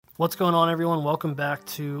What's going on, everyone? Welcome back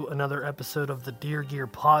to another episode of the Deer Gear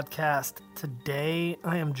Podcast. Today,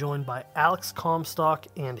 I am joined by Alex Comstock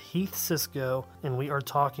and Heath Cisco, and we are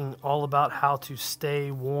talking all about how to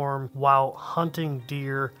stay warm while hunting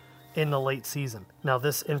deer in the late season. Now,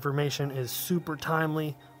 this information is super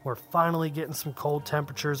timely. We're finally getting some cold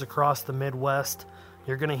temperatures across the Midwest.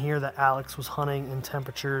 You're going to hear that Alex was hunting in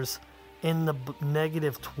temperatures in the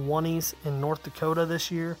negative 20s in North Dakota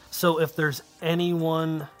this year. So if there's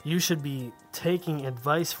anyone you should be taking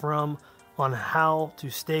advice from on how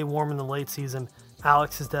to stay warm in the late season,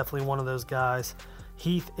 Alex is definitely one of those guys.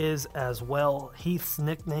 Heath is as well. Heath's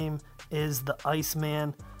nickname is the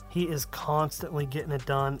Iceman. He is constantly getting it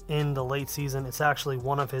done in the late season. It's actually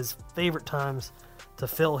one of his favorite times to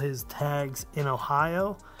fill his tags in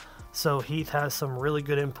Ohio. So Heath has some really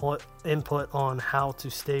good input on how to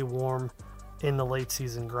stay warm in the late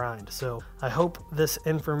season grind. So I hope this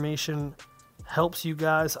information helps you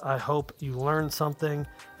guys. I hope you learned something.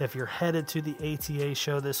 If you're headed to the ATA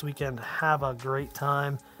show this weekend, have a great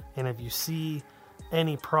time. And if you see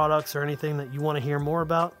any products or anything that you want to hear more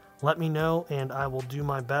about, let me know, and I will do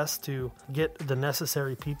my best to get the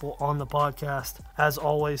necessary people on the podcast. As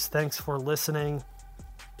always, thanks for listening.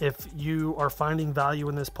 If you are finding value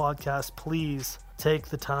in this podcast, please take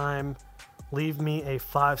the time, leave me a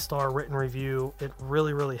 5-star written review. It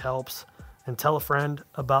really, really helps. And tell a friend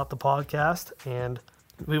about the podcast, and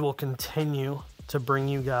we will continue to bring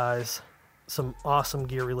you guys some awesome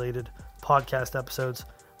gear-related podcast episodes.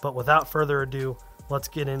 But without further ado, let's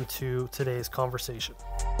get into today's conversation.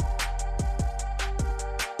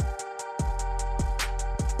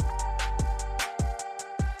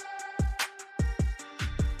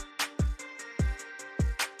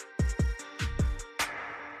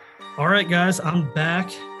 All right, guys, I'm back.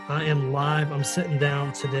 I am live. I'm sitting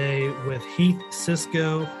down today with Heath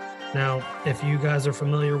Cisco. Now, if you guys are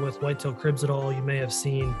familiar with Whitetail Cribs at all, you may have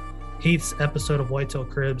seen Heath's episode of Whitetail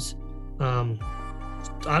Cribs. I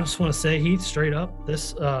just want to say, Heath, straight up,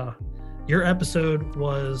 your episode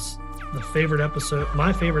was my favorite episode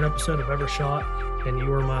I've ever shot, and you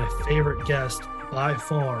were my favorite guest by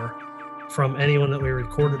far from anyone that we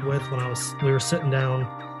recorded with. We were sitting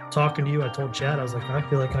down talking to you, I told Chad, I was like, I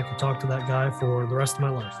feel like I could talk to that guy for the rest of my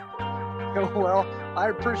life. Well, I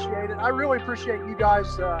appreciate it. I really appreciate you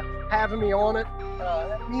guys having me on it.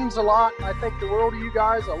 That means a lot. I think the world of you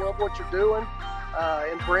guys. I love what you're doing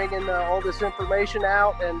and bringing all this information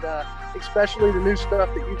out, and especially the new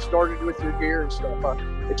stuff that you've started with your gear and stuff.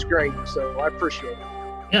 It's great. So I appreciate it.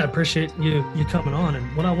 Yeah, I appreciate you coming on.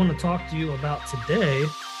 And what I want to talk to you about today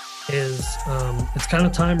is it's kind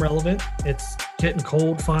of time relevant. It's getting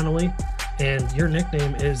cold finally, and your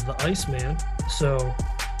nickname is the Iceman. So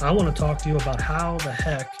I want to talk to you about how the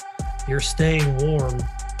heck you're staying warm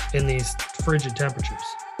in these frigid temperatures.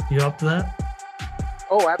 You up to that?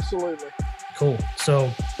 Oh, absolutely. Cool. So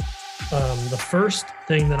the first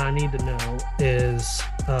thing that I need to know is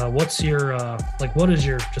what's your what is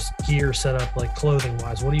your just gear setup, like clothing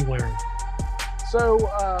wise? What are you wearing? So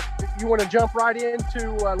you want to jump right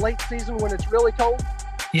into late season when it's really cold?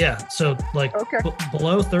 Yeah, so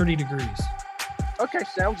below 30 degrees. Okay,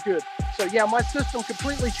 sounds good. So yeah, my system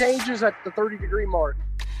completely changes at the 30-degree mark.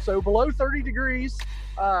 So below 30 degrees,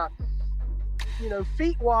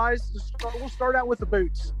 feet-wise, we'll start out with the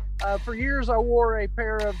boots. For years, I wore a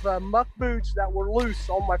pair of muck boots that were loose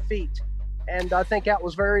on my feet. And I think that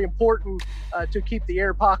was very important to keep the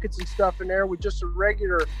air pockets and stuff in there with just a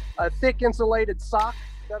regular thick insulated sock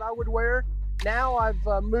that I would wear. Now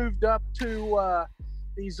I've moved up to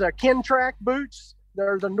these Kintrack boots.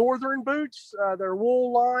 They're the northern boots. They're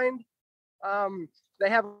wool lined. They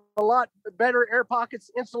have a lot better air pockets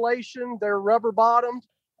insulation. They're rubber bottomed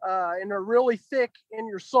and they're really thick in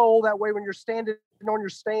your sole. That way when you're standing on your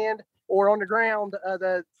stand or on the ground,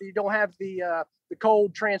 you don't have the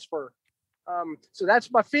cold transfer. So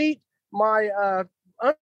that's my feet. My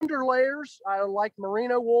underlayers, I like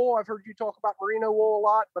merino wool. I've heard you talk about merino wool a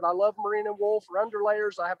lot, but I love merino wool for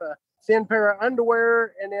underlayers. I have a thin pair of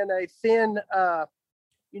underwear and then a thin,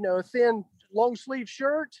 thin long sleeve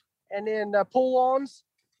shirt and then pull-ons.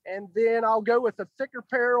 And then I'll go with a thicker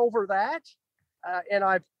pair over that. And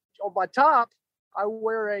on my top, I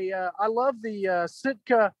wear I love the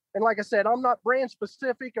Sitka. And like I said, I'm not brand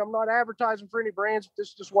specific. I'm not advertising for any brands. This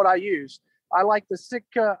is just what I use. I like the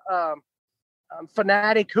Sitka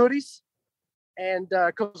Fanatic hoodies, and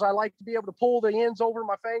because I like to be able to pull the ends over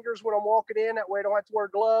my fingers when I'm walking in. That way I don't have to wear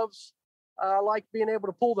gloves. I like being able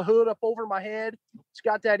to pull the hood up over my head. It's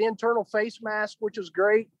got that internal face mask, which is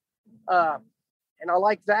great. And I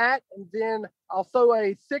like that. And then I'll throw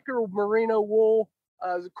a thicker merino wool,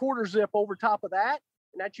 the quarter zip over top of that.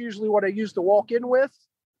 and that's usually what I use to walk in with.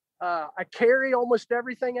 I carry almost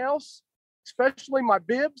everything else, especially my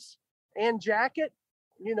bibs and jacket.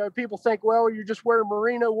 People think, well, you just wear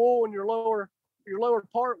merino wool in your lower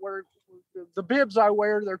part, where the bibs I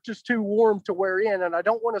wear, they're just too warm to wear in, and I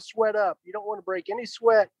don't want to sweat up. You don't want to break any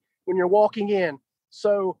sweat when you're walking in.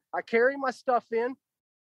 So I carry my stuff in,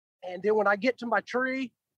 and then when I get to my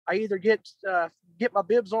tree, I either get my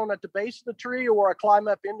bibs on at the base of the tree, or I climb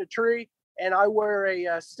up in the tree, and I wear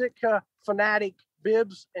a Sitka Fanatic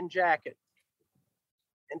bibs and jacket.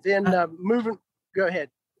 And then go ahead.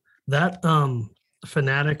 That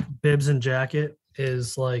Fanatic bibs and jacket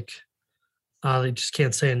is like, I just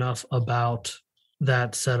can't say enough about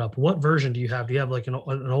that setup. What version do you have? Do you have like an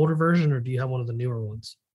older version, or do you have one of the newer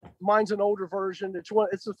ones? Mine's an older version.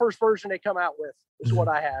 It's the first version they come out with. Is what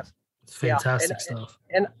I have. It's fantastic stuff.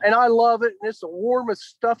 And I love it. And it's the warmest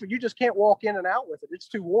stuff. You just can't walk in and out with it. It's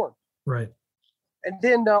too warm. Right. And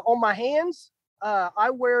then on my hands,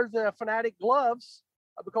 I wear the Fanatic gloves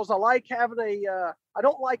because I like having I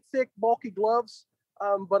don't like thick, bulky gloves,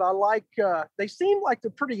 but I like, they seem like they're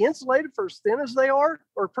pretty insulated for as thin as they are,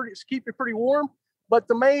 or keep you pretty warm. But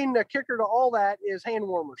the main kicker to all that is hand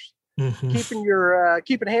warmers. Mm-hmm.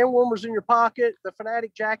 Keeping hand warmers in your pocket. The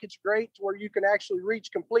Fanatic jacket's great, where you can actually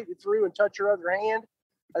reach completely through and touch your other hand.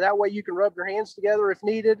 That way you can rub your hands together if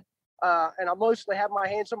needed. And I mostly have my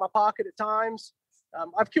hands in my pocket at times.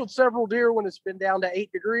 I've killed several deer when it's been down to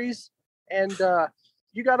 8 degrees, and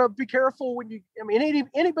you got to be careful when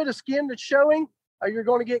any bit of skin that's showing, you're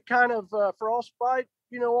going to get kind of frostbite,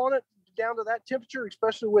 on it down to that temperature,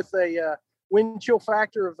 especially with a wind chill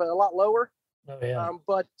factor of a lot lower. Oh, yeah.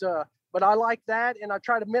 But I like that, and I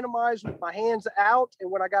try to minimize with my hands out,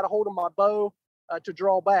 and when I got a hold of my bow to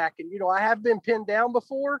draw back. And I have been pinned down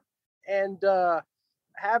before, and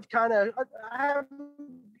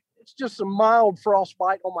it's just a mild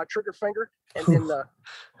frostbite on my trigger finger, and then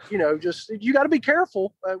just you got to be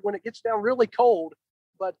careful when it gets down really cold.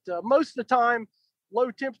 But most of the time,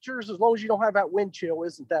 low temperatures, as long as you don't have that wind chill,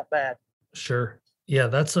 isn't that bad. Sure. Yeah,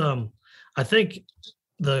 that's I think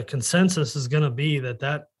the consensus is going to be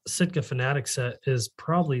that Sitka Fanatic set is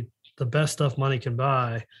probably the best stuff money can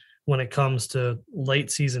buy when it comes to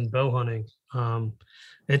late season bow hunting.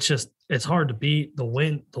 It's hard to beat. The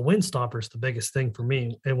wind stopper is the biggest thing for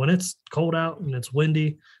me. And when it's cold out and it's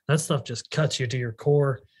windy, that stuff just cuts you to your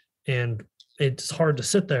core, and it's hard to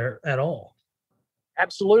sit there at all.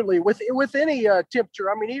 Absolutely. With any temperature,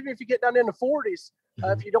 even if you get down in the 40s,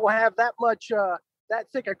 if you don't have that much that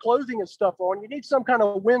thick of clothing and stuff on, you need some kind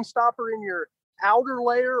of wind stopper in your outer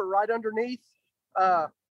layer or right underneath.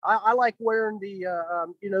 I like wearing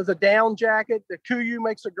the down jacket. The Kuiu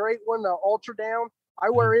makes a great one, the Ultra Down. I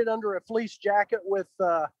wear it under a fleece jacket with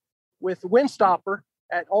wind stopper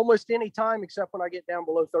at almost any time, except when I get down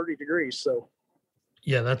below 30 degrees. So,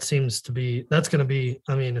 yeah, that's going to be,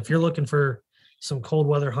 if you're looking for some cold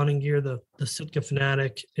weather hunting gear, the Sitka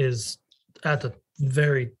Fanatic is at the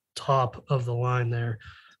very top of the line there.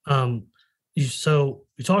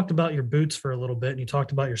 You talked about your boots for a little bit, and you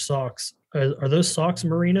talked about your socks. Are those socks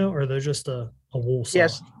merino, or are they just a wool sock?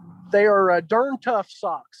 Yes, they are Dern Tough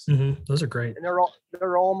socks. Mm-hmm. Those are great, and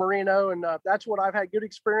they're all merino, and that's what I've had good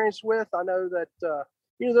experience with. I know that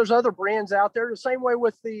there's other brands out there the same way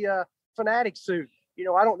with the Fanatic suit.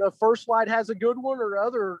 I don't know if First Light has a good one or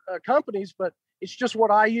other companies, but it's just what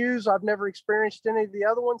I use. I've never experienced any of the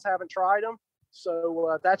other ones, haven't tried them.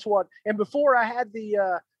 So that's what. And before I had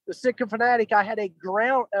the Sitka Fanatic, I had a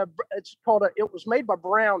ground. It was made by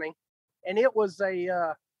Browning, and it was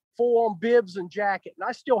a full-on bibs and jacket. And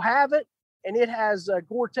I still have it, and it has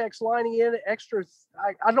Gore-Tex lining in it. Extra.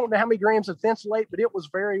 I don't know how many grams of Thinsulate, but it was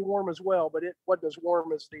very warm as well. But it wasn't as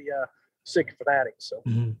warm as the Sitka Fanatic. So,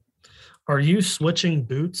 Are you switching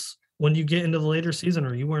boots when you get into the later season, or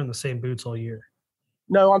are you wearing the same boots all year?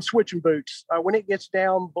 No, I'm switching boots. When it gets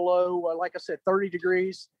down below, like I said, 30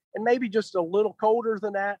 degrees, and maybe just a little colder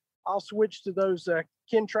than that, I'll switch to those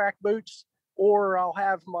Kintrack boots, or I'll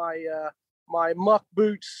have my muck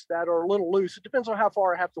boots that are a little loose. It depends on how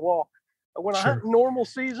far I have to walk. When I hunt normal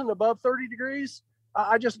season above 30 degrees,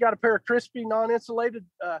 I just got a pair of crispy, non-insulated,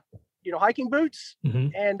 hiking boots,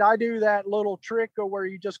 and I do that little trick where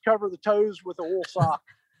you just cover the toes with a wool sock,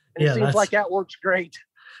 and it seems like that works great.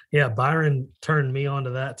 Yeah, Byron turned me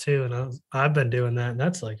onto that too, and I've been doing that, and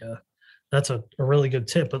that's a really good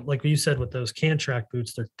tip. But like you said, with those Kintrack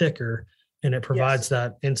boots, they're thicker, and it provides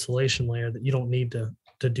that insulation layer that you don't need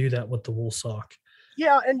to do that with the wool sock.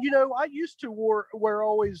 Yeah, and I used to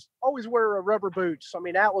always wear rubber boots.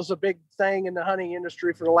 That was a big thing in the hunting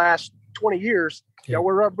industry for the last 20 years. You got to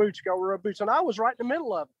wear rubber boots, and I was right in the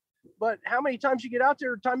middle of it. but how many times you get out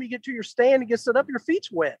there, the time you get to your stand and get set up, your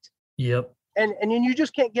feet's wet. Yep. And then you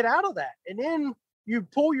just can't get out of that. And then you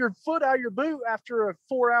pull your foot out of your boot after a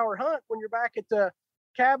 4-hour hunt when you're back at the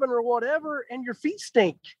cabin or whatever, and your feet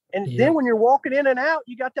stink. And then when you're walking in and out,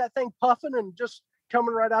 you got that thing puffing and just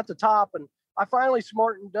coming right out the top. And I finally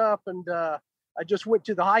smartened up, and I just went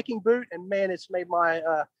to the hiking boot, and man, it's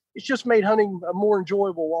just made hunting more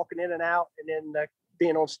enjoyable walking in and out, and then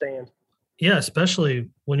being on stand. Yeah, especially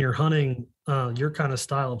when you're hunting your kind of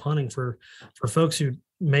style of hunting. For folks who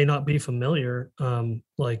may not be familiar,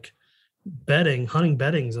 like hunting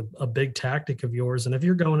bedding is a big tactic of yours. And if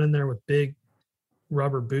you're going in there with big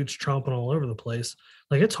rubber boots tromping all over the place,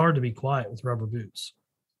 like, it's hard to be quiet with rubber boots.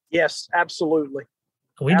 Yes, absolutely.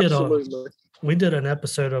 We did an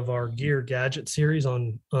episode of our gear gadget series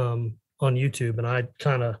on YouTube, and I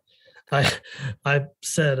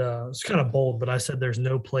said, it's kind of bold, but I said there's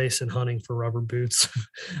no place in hunting for rubber boots.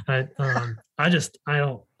 I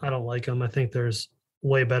don't like them. I think there's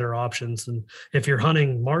way better options. And if you're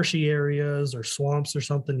hunting marshy areas or swamps or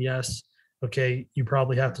something, yes, okay, you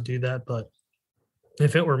probably have to do that. But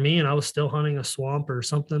if it were me and I was still hunting a swamp or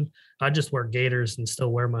something, I'd just wear gaiters and still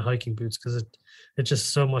wear my hiking boots, because it's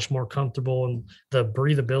just so much more comfortable. And the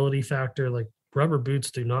breathability factor, like, rubber boots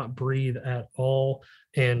do not breathe at all.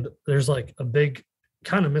 And there's like a big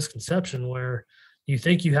kind of misconception where you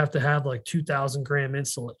think you have to have like 2,000 gram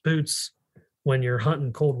insulate boots when you're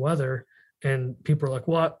hunting cold weather. And people are like,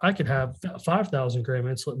 well, I could have 5,000 gram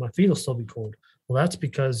insulate, my feet will still be cold. Well, that's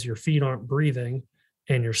because your feet aren't breathing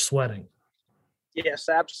and you're sweating. Yes,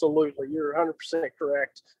 absolutely. You're 100%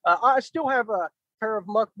 correct. I still have a pair of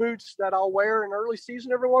muck boots that I'll wear in early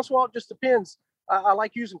season every once in a while. It just depends. I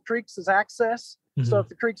like using creeks as access. Mm-hmm. So if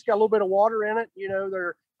the creek's got a little bit of water in it,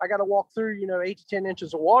 I got to walk through, 8 to 10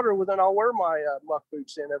 inches of water. Well, then I'll wear my muck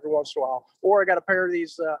boots in every once in a while. Or I got a pair of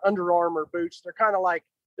these Under Armour boots. They're kind of like,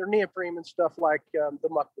 they're neoprene and stuff like the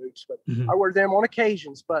muck boots, but mm-hmm. I wear them on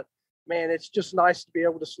occasions. But man, it's just nice to be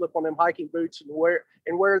able to slip on them hiking boots and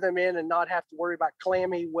wear them in and not have to worry about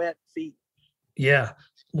clammy, wet feet. Yeah.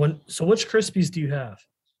 So which Crispies do you have?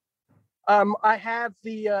 I have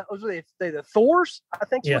the Thors, I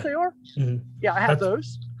think is what they are. Mm-hmm. Yeah, I have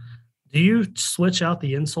those. Do you switch out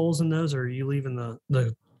the insoles in those, or are you leaving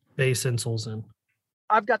the base insoles in?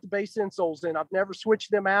 I've got the base insoles in. I've never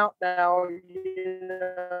switched them out. Now,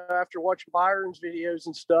 after watching Byron's videos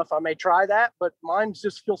and stuff, I may try that, but mine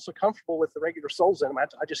just feels so comfortable with the regular soles in them.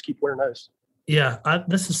 I just keep wearing those. Yeah,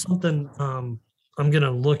 this is something I'm going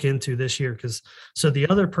to look into this year, so the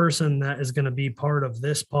other person that is going to be part of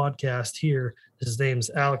this podcast here, his name's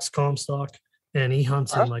Alex Comstock, and he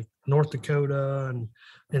hunts in like North Dakota, and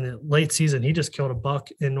in the late season, he just killed a buck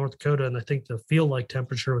in North Dakota, and I think the field like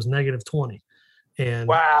temperature was -20. And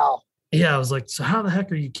wow. Yeah, I was like, so how the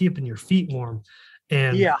heck are you keeping your feet warm?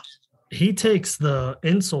 And yeah, he takes the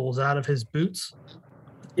insoles out of his boots,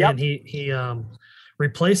 and he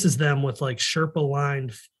replaces them with like Sherpa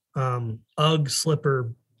lined UGG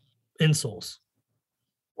slipper insoles.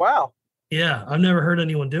 Wow. Yeah, I've never heard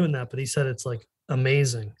anyone doing that, but he said it's like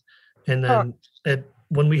amazing. And then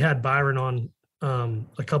when we had Byron on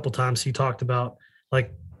a couple times, he talked about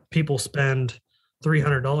like people spend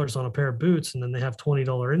 $300 on a pair of boots and then they have $20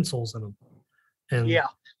 insoles in them. And yeah,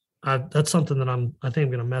 that's something that I think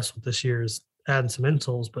I'm going to mess with this year, is adding some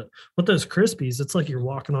insoles. But with those Crispies, it's like you're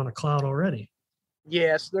walking on a cloud already.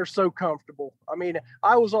 Yes, they're so comfortable. I mean,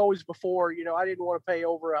 I was always before, I didn't want to pay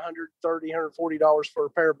over $130, $140 for a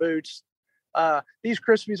pair of boots. These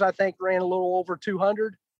Crispies, I think, ran a little over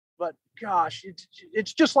 200, but gosh,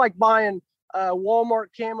 it's just like buying Walmart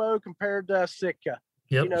camo compared to Sitka.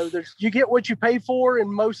 Yep. You get what you pay for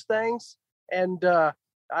in most things. And they're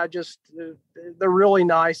really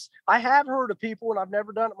nice. I have heard of people, and I've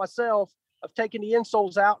never done it myself, of taking the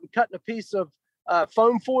insoles out and cutting a piece of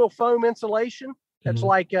foam insulation that's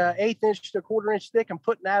like 1/8 inch to 1/4 inch thick, and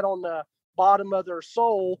putting that on the bottom of their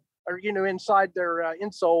sole, or inside their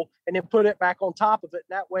insole, and then put it back on top of it.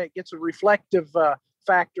 And that way it gets a reflective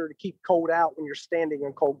factor to keep cold out when you're standing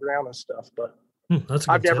on cold ground and stuff. But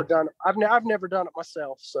I've never done it. I've never done it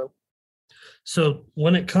myself. So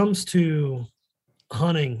when it comes to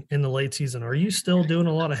hunting in the late season, are you still doing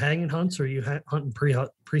a lot of hanging hunts, or are you hunting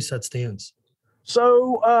preset stands?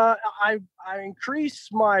 So I increase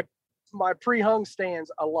my pre-hung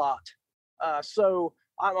stands a lot. So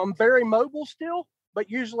I'm very mobile still, but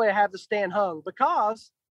usually I have the stand hung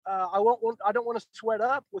because I don't want to sweat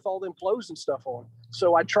up with all them clothes and stuff on.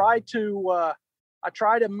 So I try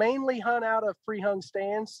to mainly hunt out of pre-hung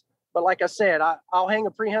stands. But like I said, I'll hang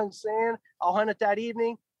a pre-hung stand. I'll hunt it that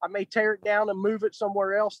evening. I may tear it down and move it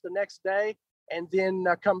somewhere else the next day. and then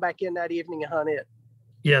come back in that evening and hunt it.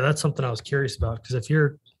 Yeah, that's something I was curious about, because if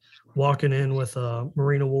you're walking in with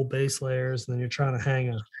merino wool base layers and then you're trying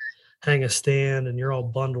to hang a stand and you're all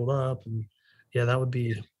bundled up, and yeah, it would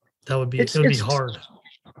be hard.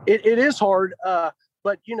 It is hard,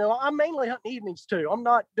 but I'm mainly hunting evenings too. I'm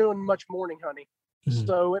not doing much morning hunting,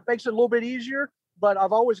 so it makes it a little bit easier. But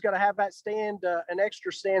I've always got to have that stand, an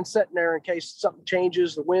extra stand sitting there in case something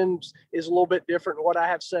changes. The wind is a little bit different than what I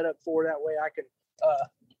have set up for. That way I can,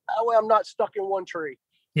 that way I'm not stuck in one tree.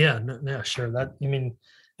 Yeah, yeah, sure.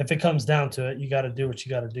 If it comes down to it, you got to do what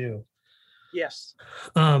you got to do. Yes.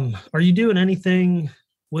 Are you doing anything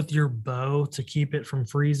with your bow to keep it from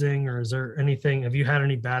freezing, or is there anything? Have you had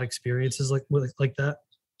any bad experiences like that?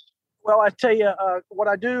 Well, I tell you, what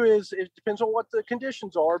I do is it depends on what the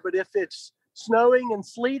conditions are. But if it's snowing and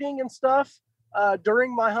sleeting and stuff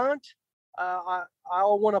during my hunt,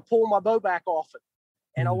 I'll want to pull my bow back off it,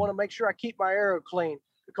 and I want to make sure I keep my arrow clean,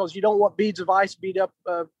 because you don't want beads of ice beating up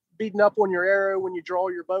on your arrow when you draw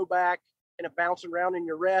your bow back and it bouncing around in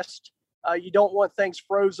your rest. You don't want things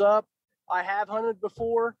froze up. I have hunted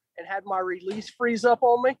before and had my release freeze up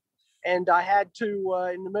on me, and I had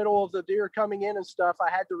to, in the middle of the deer coming in and stuff,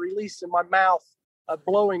 I had to release in my mouth,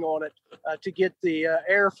 blowing on it to get the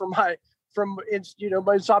air from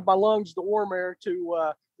inside my lungs, the warm air,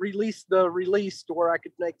 to release the release to where I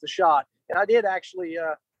could make the shot. And I did actually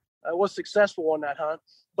was successful on that hunt,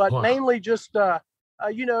 but mainly just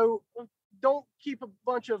don't keep a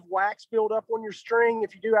bunch of wax build up on your string.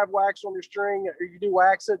 If you do have wax on your string, or you do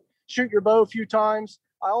wax it, shoot your bow a few times.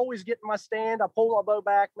 I always get in my stand, I pull my bow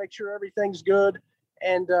back, make sure everything's good.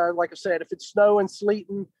 And like I said, if it's snowing,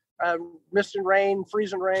 sleeting, misting rain,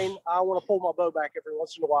 freezing rain, I want to pull my bow back every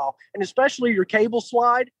once in a while. And especially your cable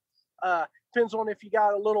slide, depends on if you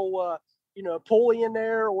got a little, pulley in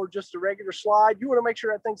there or just a regular slide. You want to make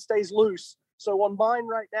sure that thing stays loose. So on mine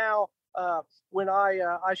right now, when I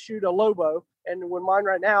shoot a low bow, and when mine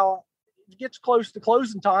right now gets close to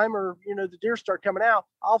closing time, or the deer start coming out,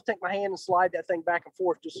 I'll take my hand and slide that thing back and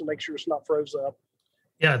forth just to make sure it's not froze up.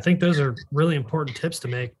 Yeah, I think those are really important tips to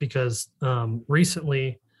make, because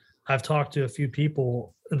recently I've talked to a few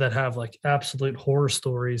people that have like absolute horror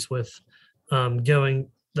stories with going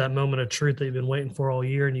that moment of truth that you've been waiting for all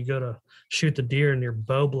year, and you go to shoot the deer and your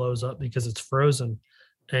bow blows up because it's frozen.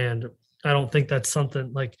 And I don't think that's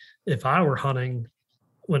something, like, if I were hunting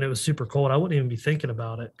when it was super cold, I wouldn't even be thinking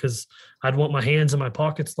about it, because I'd want my hands in my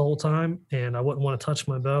pockets the whole time and I wouldn't want to touch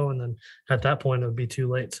my bow. And then at that point it would be too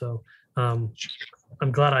late. So I'm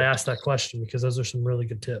glad I asked that question, because those are some really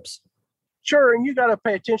good tips. Sure. And you got to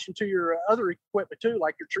pay attention to your other equipment too,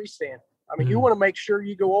 like your tree stand. I mean, you want to make sure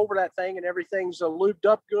you go over that thing and everything's lubed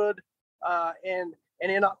up good and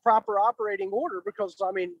in a proper operating order, because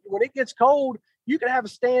I mean, when it gets cold, you can have a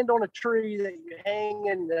stand on a tree that you hang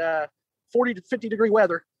in 40 to 50 degree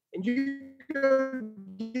weather, and you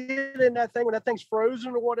get in that thing when that thing's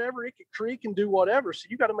frozen or whatever, it can creak and do whatever. So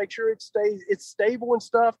you got to make sure it's stable and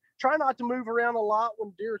stuff. Try not to move around a lot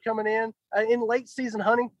when deer are coming in. In late season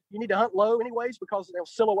hunting, you need to hunt low anyways, because they'll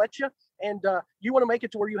silhouette you, and you want to make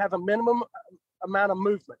it to where you have a minimum amount of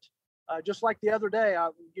movement. Just like the other day,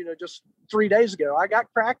 just 3 days ago, I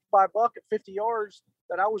got cracked by a buck at 50 yards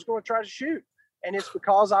that I was going to try to shoot. And it's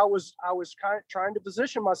because I was kind of trying to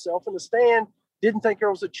position myself in the stand, didn't think there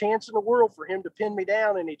was a chance in the world for him to pin me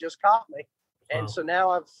down, and he just caught me. And so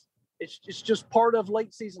now it's just part of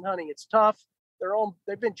late season hunting. It's tough.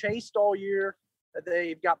 They've been chased all year.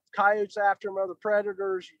 They've got coyotes after them, other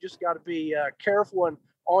predators. You just got to be careful and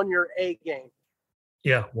on your A game.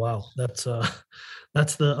 Yeah. Wow. That's the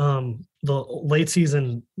late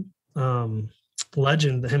season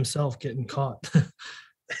legend himself getting caught.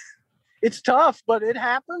 It's tough, but it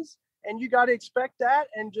happens, and you got to expect that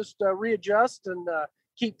and just readjust and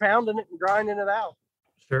keep pounding it and grinding it out.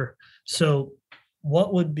 Sure. So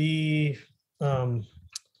what would be your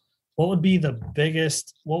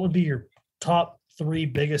top 3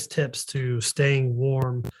 biggest tips to staying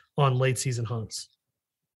warm on late season hunts?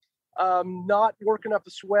 Not working up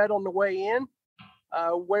a sweat on the way in,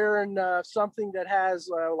 wearing something that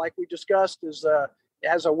has, like we discussed,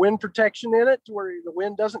 has a wind protection in it to where the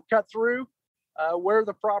wind doesn't cut through. Wear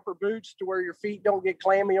the proper boots to where your feet don't get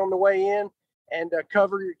clammy on the way in, and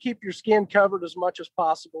keep your skin covered as much as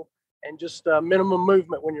possible, and just minimum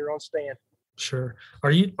movement when you're on stand. Sure.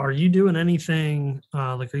 Are you doing anything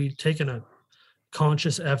are you taking a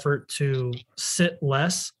conscious effort to sit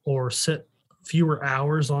less or sit fewer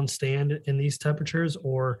hours on stand in these temperatures,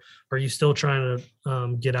 or are you still trying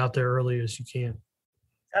to get out there early as you can?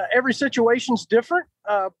 Every situation's different,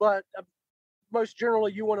 but most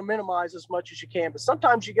generally you want to minimize as much as you can. But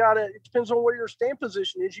sometimes it depends on where your stand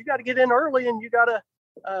position is. You got to get in early and you got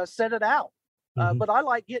to set it out. But I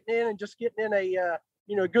like getting in and just getting in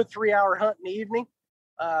a good 3-hour hunt in the evening.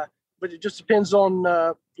 But it just depends on,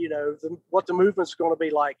 what the movement's going to be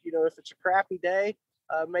like. If it's a crappy day,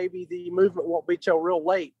 maybe the movement won't be till real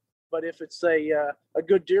late. But if it's a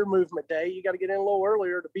good deer movement day, you got to get in a little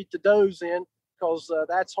earlier to beat the does in, because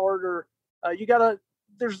that's harder.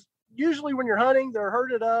 There's usually when you're hunting, they're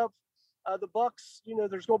herded up. The bucks,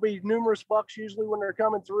 there's going to be numerous bucks usually when they're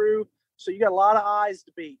coming through. So you got a lot of eyes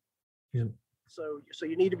to beat. Yeah. So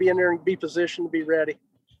you need to be in there and be positioned to be ready.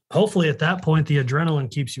 Hopefully at that point, the adrenaline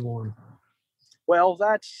keeps you warm. Well,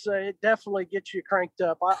 it definitely gets you cranked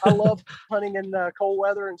up. I love hunting in cold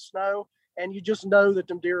weather and snow, and you just know that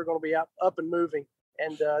them deer are going to be up and moving.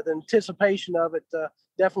 And the anticipation of it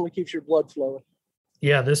definitely keeps your blood flowing.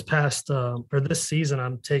 Yeah, this season,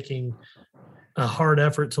 I'm taking a hard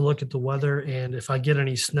effort to look at the weather. And if I get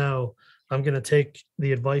any snow, I'm going to take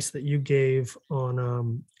the advice that you gave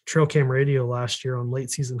on Trail Cam Radio last year on late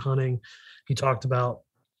season hunting. You talked about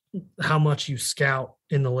how much you scout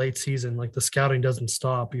in the late season. Like, the scouting doesn't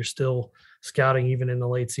stop. You're still scouting even in the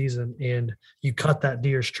late season, and you cut that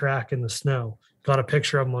deer's track in the snow. Got a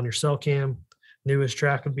picture of him on your cell cam, knew his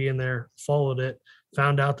track would be in there, followed it,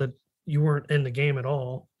 found out that you weren't in the game at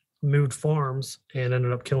all, moved farms, and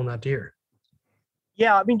ended up killing that deer.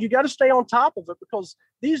 Yeah, I mean, you got to stay on top of it, because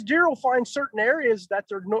these deer will find certain areas that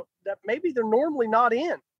that maybe they're normally not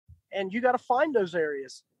in, and you got to find those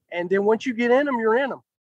areas. And then once you get in them, you're in them.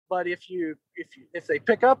 But if they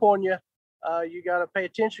pick up on you, you got to pay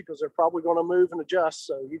attention, because they're probably going to move and adjust.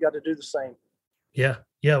 So you got to do the same. Yeah.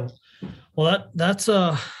 Well, that's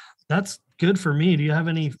good for me. Do you have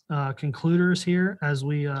any concluders here as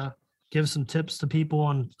we give some tips to people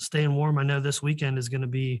on staying warm? I know this weekend is going to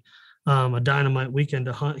be a dynamite weekend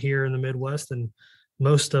to hunt here in the Midwest, and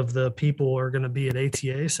most of the people are going to be at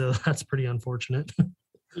ATA, so that's pretty unfortunate.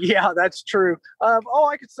 Yeah, that's true. All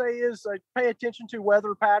I could say is pay attention to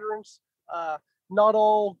weather patterns. Not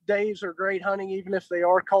all days are great hunting, even if they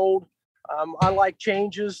are cold. I like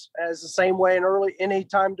changes as the same way any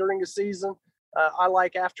time during the season. I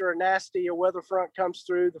like after a weather front comes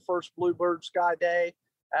through, the first bluebird sky day,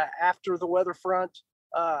 after the weather front,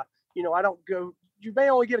 I don't go. You may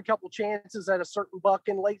only get a couple chances at a certain buck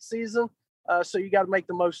in late season. So you got to make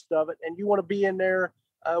the most of it. And you want to be in there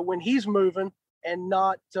when he's moving, and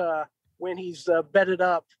not when he's bedded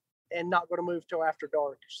up and not going to move till after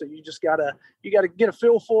dark. So you gotta get a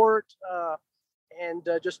feel for it, and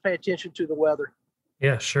just pay attention to the weather.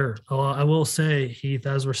 Yeah, sure. Well, I will say, Heath,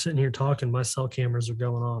 as we're sitting here talking, my cell cameras are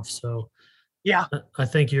going off. So yeah, I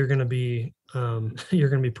think you're going to be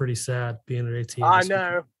pretty sad being at AT. I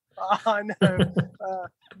know.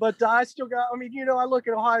 But I still got, I look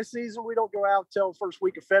at Ohio season, we don't go out till first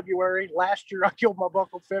week of February. Last year I killed my buck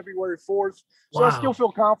on February 4th. So wow. I still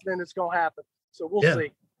feel confident it's going to happen. So we'll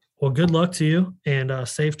see. Well, good luck to you, and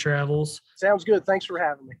safe travels. Sounds good. Thanks for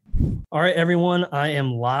having me. All right, everyone. I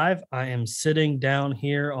am live. I am sitting down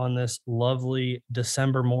here on this lovely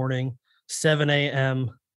December morning, 7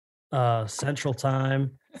 a.m. Central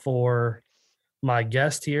Time, for my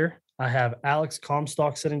guest here. I have Alex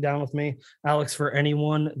Comstock sitting down with me. Alex, for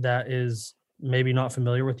anyone that is maybe not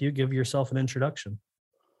familiar with you, give yourself an introduction.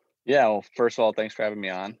 Yeah, well, first of all, thanks for having me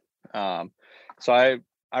on. So I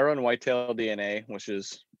run Whitetail DNA, which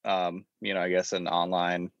is, I guess an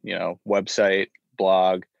online, website,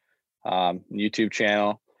 blog, YouTube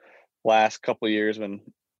channel. Last couple of years when,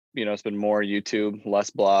 it's been more YouTube, less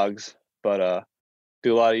blogs, but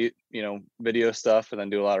do a lot of, video stuff, and then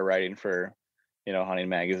do a lot of writing for, hunting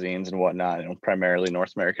magazines and whatnot, primarily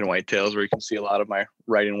North American whitetails, where you can see a lot of my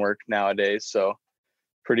writing work nowadays. So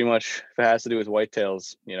pretty much if it has to do with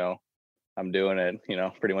whitetails, I'm doing it,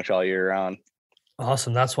 pretty much all year round.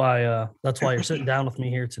 Awesome. That's why you're sitting down with me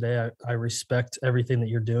here today. I respect everything that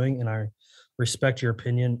you're doing, and I respect your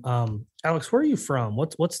opinion. Alex, where are you from?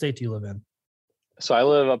 What state do you live in? So I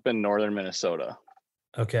live up in northern Minnesota.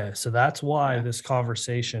 Okay. So that's why this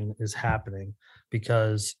conversation is happening,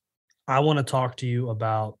 because I want to talk to you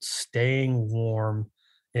about staying warm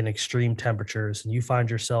in extreme temperatures. And you find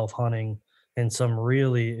yourself hunting in some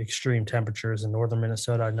really extreme temperatures in northern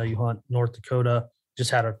Minnesota. I know you hunt North Dakota.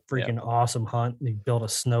 Just had a freaking awesome hunt. You built a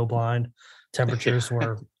snow blind. Temperatures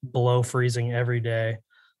were below freezing every day.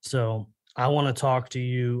 So I want to talk to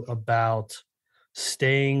you about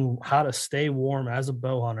how to stay warm as a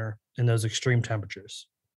bow hunter in those extreme temperatures.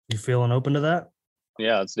 You feeling open to that?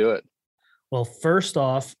 Yeah, let's do it. Well, first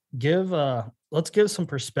off, give let's give some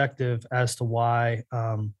perspective as to why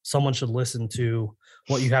someone should listen to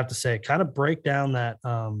what you have to say. Kind of break down that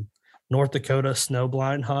North Dakota snow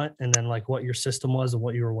blind hunt, and then like what your system was and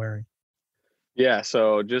what you were wearing. Yeah,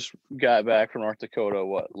 so just got back from North Dakota,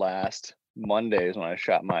 last Monday is when I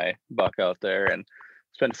shot my buck out there, and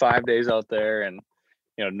spent 5 days out there. And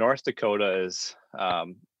North Dakota is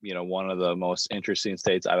one of the most interesting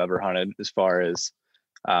states I've ever hunted as far as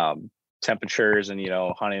temperatures, and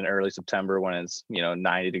hunting in early September when it's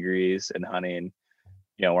 90 degrees, and hunting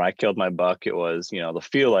when I killed my buck, it was the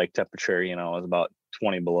feel like temperature was about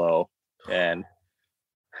 20 below. And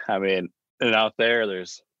I mean, and out there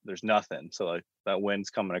there's nothing, so like that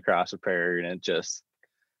wind's coming across the prairie, and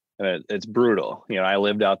it's brutal. I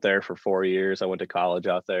lived out there for 4 years. I went to college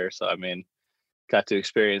out there, so I mean, got to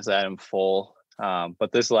experience that in full.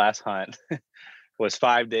 But this last hunt was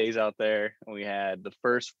 5 days out there. We had the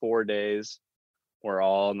first 4 days were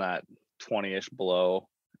all in that 20-ish below,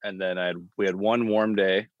 and then we had one warm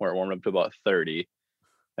day where it warmed up to about 30,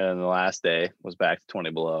 and then the last day was back to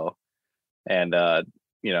 20 below. And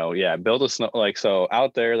build a snow, like, so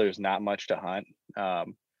out there's not much to hunt.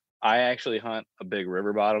 I actually hunt a big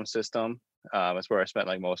river bottom system. That's where I spent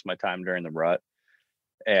like most of my time during the rut.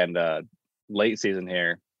 And late season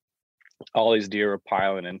here, all these deer were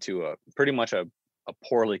piling into pretty much a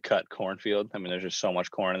poorly cut cornfield. I mean, there's just so much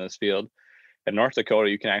corn in this field. In North Dakota,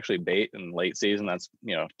 you can actually bait in late season. That's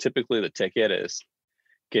typically the ticket is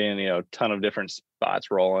getting a ton of different spots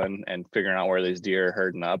rolling and figuring out where these deer are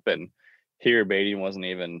herding up. And here, baiting wasn't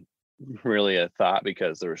even really a thought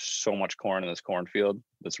because there was so much corn in this cornfield.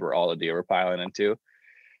 That's where all the deer were piling into.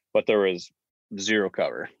 But there was zero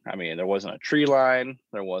cover. I mean, there wasn't a tree line.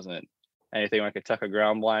 There wasn't anything I could tuck a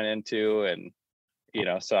ground blind into. And,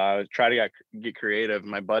 so I would try to get creative.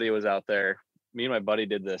 My buddy was out there. Me and my buddy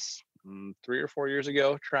did this 3 or 4 years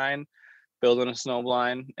ago, trying building a snow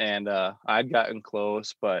blind. And I'd gotten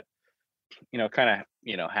close, but kind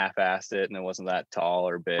of half-assed it, and it wasn't that tall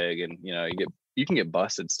or big. And you can get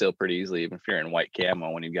busted still pretty easily, even if you're in white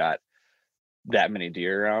camo, when you got that many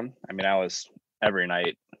deer around. I mean, I was every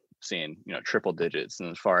night seeing triple digits, and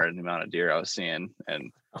as far as the amount of deer I was seeing.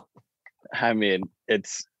 And I mean,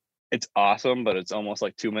 it's awesome, but it's almost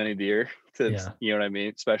like too many deer to, you know what I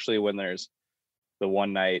mean? Especially when there's the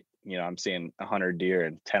one night, I'm seeing 100 deer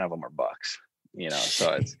and 10 of them are bucks,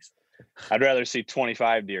 so I'd rather see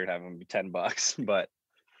 25 deer and have them be $10. But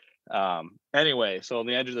anyway, so on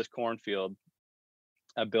the edge of this cornfield,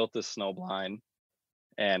 I built this snow blind,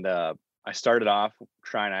 and I started off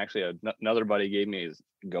trying another buddy gave me his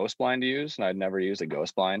ghost blind to use, and I'd never used a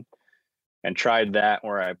ghost blind, and tried that,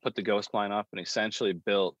 where I put the ghost blind up and essentially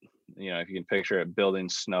built, if you can picture it, building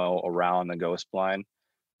snow around the ghost blind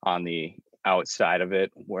on the outside of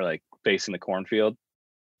it, where like facing the cornfield.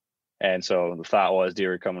 And so the thought was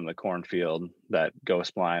deer would come in the cornfield, that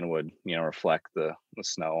ghost blind would, reflect the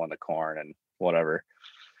snow and the corn and whatever.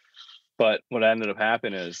 But what ended up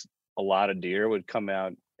happening is a lot of deer would come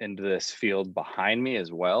out into this field behind me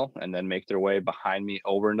as well, and then make their way behind me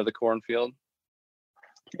over into the cornfield.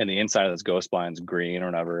 And the inside of this ghost blind's green or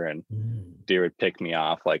whatever, and deer would pick me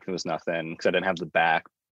off like it was nothing, because I didn't have the back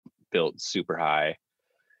built super high.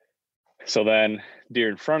 So then deer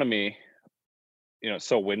in front of me, it's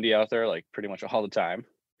so windy out there, like pretty much all the time.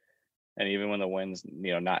 And even when the wind's,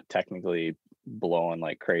 not technically blowing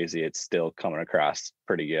like crazy, it's still coming across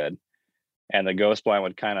pretty good. And the ghost blind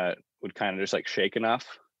would kind of just like shake enough,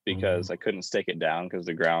 because I couldn't stake it down because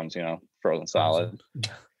the ground's, frozen solid.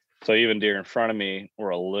 So even deer in front of me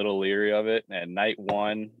were a little leery of it. And night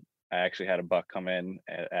one, I actually had a buck come in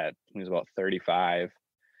at he was about 35,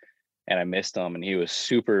 and I missed him, and he was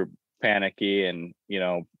super panicky, and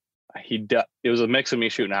it was a mix of me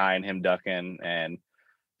shooting high and him ducking. And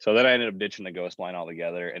so then I ended up ditching the ghost blind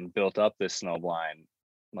altogether and built up this snow blind,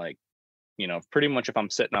 like, pretty much if I'm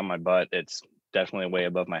sitting on my butt, it's definitely way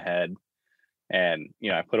above my head. And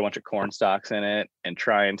I put a bunch of corn stalks in it, and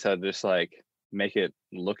trying to just like make it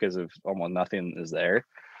look as if almost nothing is there.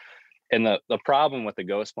 And the problem with the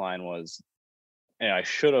ghost blind was, I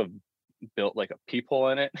should have built like a peephole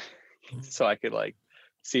in it so I could like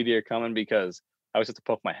see deer coming, because I always have to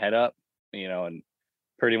poke my head up, and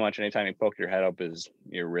pretty much anytime you poke your head up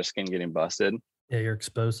you're risking getting busted. Yeah, you're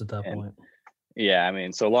exposed at that point. Yeah, I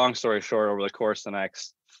mean, so long story short, over the course of the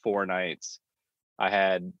next 4 nights, I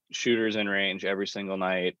had shooters in range every single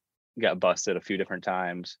night, got busted a few different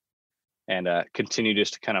times, and continued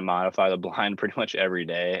just to kind of modify the blind pretty much every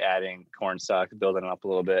day, adding corn stalks, building it up a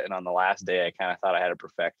little bit. And on the last day, I kind of thought I had it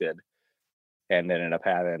perfected, and ended up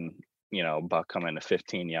having, buck come into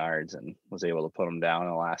 15 yards, and was able to put him down in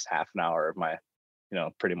the last half an hour of my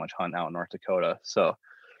pretty much hunting out in North Dakota. So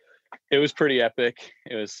it was pretty epic.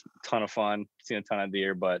 It was a ton of fun, seeing a ton of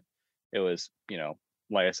deer, but it was,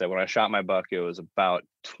 like I said, when I shot my buck, it was about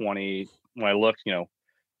 20, when I looked,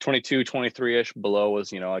 22, 23-ish below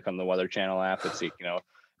was, like on the Weather Channel app, it's,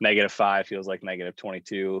 -5 feels like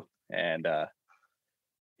 -22. And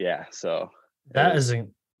yeah, so that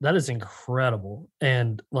is incredible.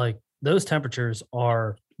 And like those temperatures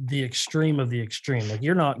are the extreme of the extreme. Like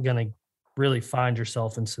you're not going to really find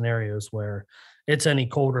yourself in scenarios where it's any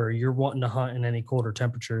colder, you're wanting to hunt in any colder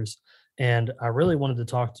temperatures. And I really wanted to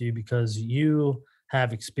talk to you because you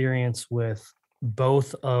have experience with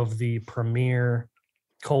both of the premier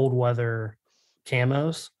cold weather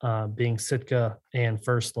camos, being Sitka and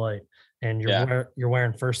First Light. And you're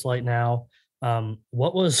wearing First Light now.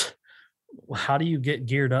 How do you get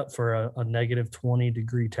geared up for a -20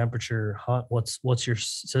 degree temperature hunt? What's your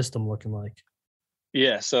system looking like?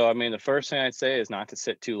 Yeah, so I mean, the first thing I'd say is not to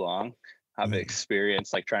sit too long. I've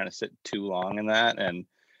experienced like trying to sit too long in that, and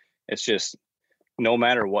it's just no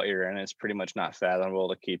matter what you're in, it's pretty much not fathomable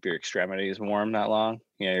to keep your extremities warm that long.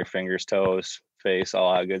 Your fingers, toes, face,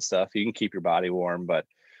 all that good stuff. You can keep your body warm, but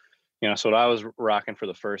so what I was rocking for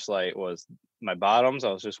the First Light was my bottoms.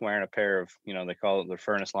 I was just wearing a pair of, they call it the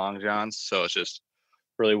furnace long johns. So it's just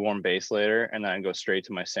really warm base layer. And then I go straight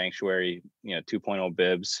to my Sanctuary, 2.0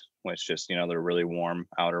 bibs, which just, they're really warm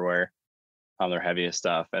outerwear on their heaviest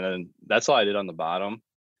stuff. And then that's all I did on the bottom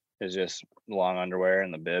is just long underwear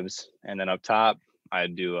and the bibs. And then up top, I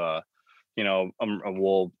do a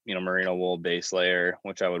wool, merino wool base layer,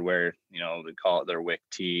 which I would wear, they call it their wick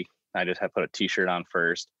tee. I just had put a t-shirt on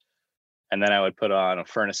first. And then I would put on a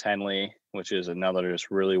Furnace Henley, which is another just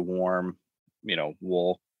really warm,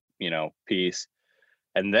 wool, piece.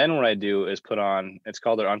 And then what I do is put on, it's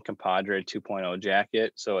called their Uncompadre 2.0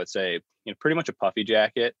 jacket. So it's a, pretty much a puffy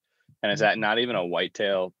jacket. And it's not even a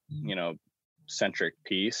whitetail, centric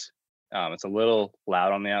piece. It's a little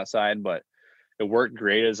loud on the outside, but it worked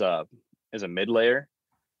great as a mid layer.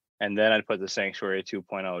 And then I'd put the Sanctuary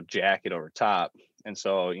 2.0 jacket over top. And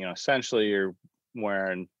so, essentially you're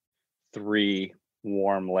wearing 3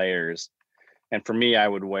 warm layers. And for me, I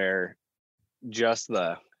would wear just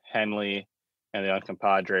the Henley and the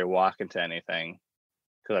Uncompadre walk into anything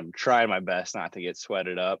because I'm trying my best not to get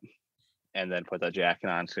sweated up, and then put the jacket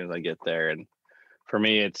on as soon as I get there. And for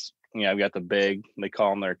me, it's, I've got the big, they call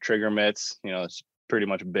them their trigger mitts, it's pretty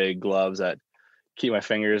much big gloves that keep my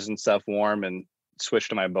fingers and stuff warm, and switch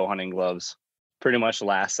to my bow hunting gloves pretty much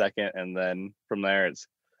last second. And then from there, it's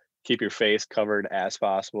keep your face covered as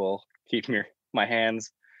possible, keep my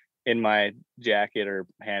hands in my jacket or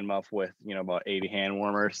hand muff with, about 80 hand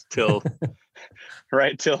warmers till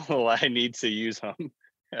I need to use them,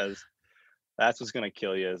 because that's what's going to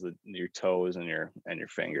kill you is your toes and your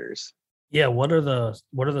fingers. Yeah. What are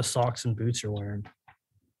the socks and boots you're wearing?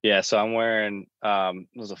 Yeah. So I'm wearing, it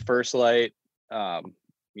was a First Light,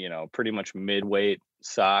 pretty much mid-weight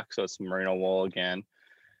sock. So it's merino wool again.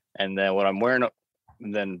 And then what I'm wearing,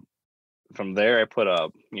 then from there, I put a,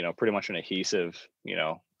 pretty much an adhesive,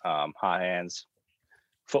 hot hands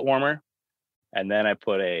foot warmer. And then I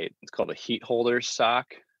put it's called a heat holder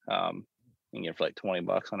sock. You can get for like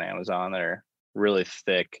 $20 on Amazon. They're really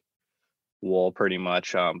thick wool, pretty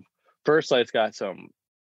much. First Light's got some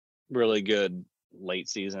really good late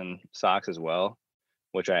season socks as well,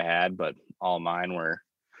 which I had, but all mine were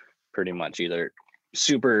pretty much either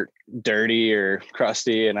super dirty or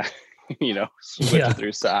crusty, and I, switching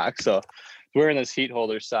through socks. So wearing this heat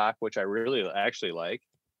holder sock, which I really actually like.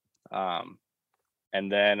 And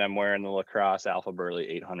then I'm wearing the Lacrosse Alpha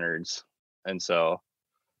Burley 800s. And so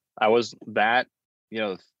I was that,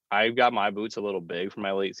 I got my boots a little big for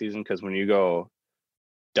my late season, because when you go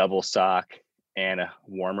double sock and a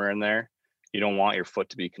warmer in there, you don't want your foot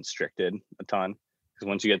to be constricted a ton, because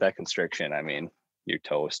once you get that constriction, I mean, you're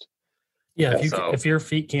toast. Yeah, if your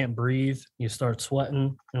feet can't breathe, you start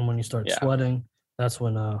sweating, and when you start sweating, that's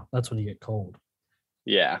when you get cold.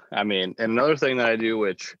 Yeah, I mean, and another thing that I do,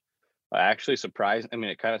 which actually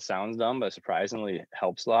it kind of sounds dumb, but surprisingly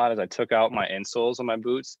helps a lot, is I took out my insoles on my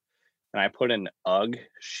boots and I put in UGG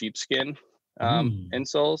sheepskin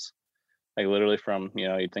insoles, like literally from,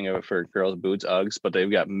 you'd think of it for girls' boots, Uggs, but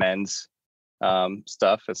they've got men's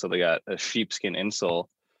stuff, and so they got a sheepskin insole,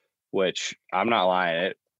 which I'm not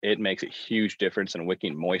lying, it makes a huge difference in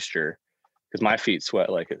wicking moisture, because my feet sweat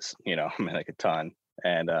like it's, like a ton,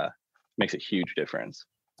 and makes a huge difference.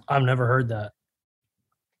 I've never heard that.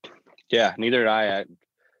 Yeah, neither did I.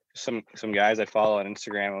 Some guys I follow on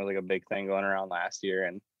Instagram, it was like a big thing going around last year,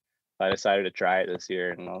 and I decided to try it this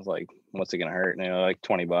year, and I was like, what's it gonna hurt? And like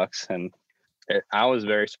 $20, and I was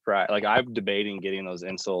very surprised. Like, I'm debating getting those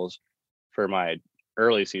insoles for my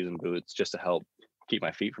early season boots just to help keep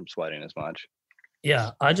my feet from sweating as much.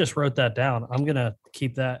 Yeah, I just wrote that down. I'm gonna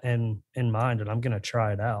keep that in mind, and I'm gonna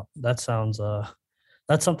try it out. That sounds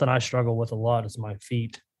that's something I struggle with a lot is my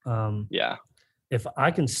feet. Yeah. If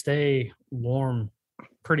I can stay warm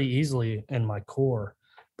pretty easily in my core,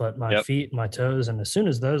 but my Yep. feet, my toes, and as soon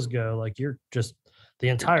as those go, like you're just the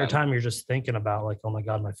entire done. time you're just thinking about like, oh my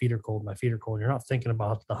God, my feet are cold, my feet are cold. You're not thinking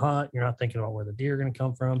about the hunt, you're not thinking about where the deer are gonna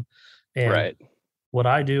come from. And Right. what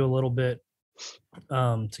I do a little bit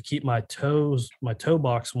to keep my toe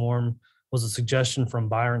box warm was a suggestion from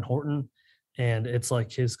Byron Horton, and it's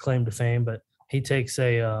like his claim to fame. But he takes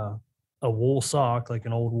a wool sock, like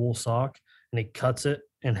an old wool sock, and he cuts it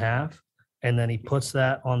in half, and then he puts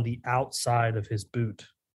that on the outside of his boot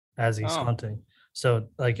as he's Oh, hunting. So,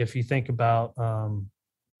 like if you think about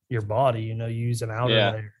your body, you use an outer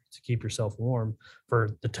yeah. layer to keep yourself warm.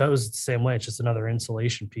 For the toes, it's the same way. It's just another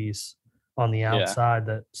insulation piece on the Yeah. outside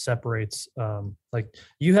that separates. Like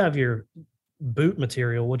you have your boot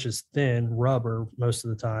material, which is thin rubber most of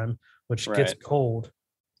the time, which gets Right. cold.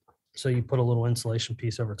 So you put a little insulation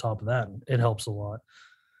piece over top of that, and it helps a lot.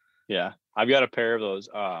 Yeah. I've got a pair of those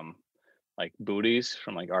like booties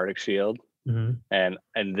from like Arctic Shield. Mm-hmm. And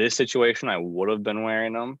in this situation I would have been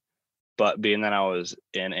wearing them, but being that I was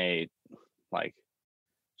in a like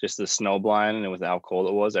just the snow blind and with how cold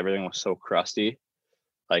it was, everything was so crusty.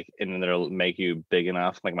 Like, and then it'll make you big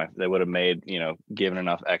enough. Like they would have made, given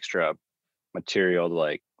enough extra material to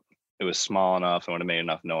like it was small enough and would have made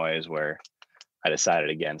enough noise where I decided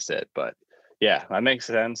against it. But yeah, that makes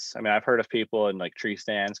sense. I mean, I've heard of people in like tree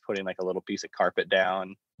stands putting like a little piece of carpet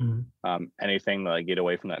down, anything to like get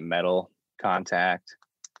away from that metal contact.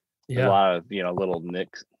 There's a lot of little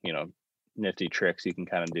nicks, nifty tricks you can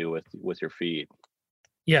kind of do with your feet.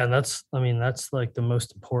 Yeah, and that's like the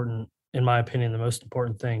most important, in my opinion, the most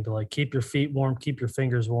important thing to like keep your feet warm, keep your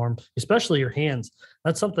fingers warm, especially your hands.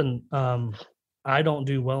 That's something I don't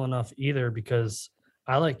do well enough either because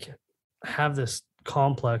I like have this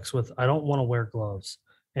complex with I don't want to wear gloves.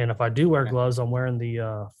 And if I do wear gloves, I'm wearing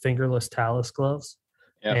the fingerless talus gloves.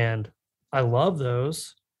 Yep. And I love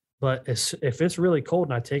those, but if it's really cold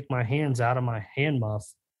and I take my hands out of my hand muff,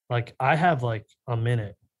 like I have like a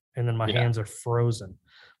minute and then my hands are frozen.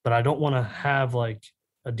 But I don't want to have like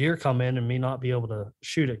a deer come in and me not be able to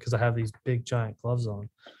shoot it because I have these big giant gloves on.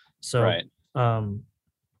 So,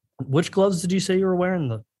 which gloves did you say you were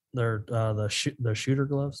wearing? The shooter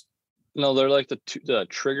gloves? No, they're like the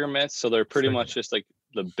trigger mitts. So they're pretty much just like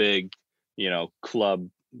the big, club,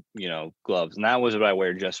 gloves. And that was what I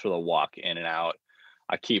wear just for the walk in and out.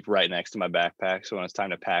 I keep right next to my backpack. So when it's time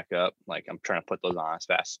to pack up, like I'm trying to put those on as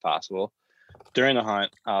fast as possible. During the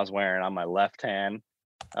hunt, I was wearing on my left hand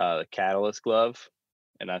the Catalyst glove,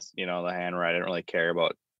 and that's the hand where I didn't really care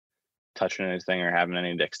about touching anything or having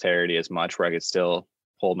any dexterity as much, where I could still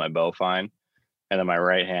hold my bow fine. And then my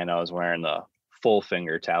right hand, I was wearing the full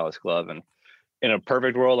finger Talus glove. And in a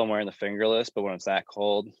perfect world, I'm wearing the fingerless, but when it's that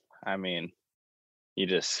cold, I mean, I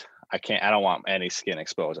don't want any skin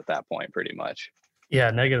exposed at that point, pretty much.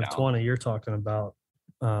 Yeah, negative 20, you're talking about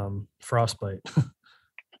frostbite.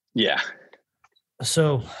 Yeah.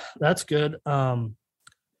 So that's good. Did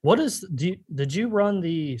you run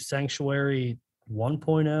the Sanctuary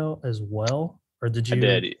 1.0 as well? Or did you? I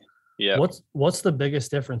did. Yeah. What's the biggest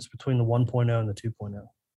difference between the 1.0 and the 2.0?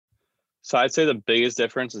 So I'd say the biggest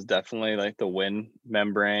difference is definitely like the wind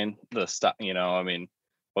membrane,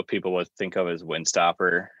 what people would think of as wind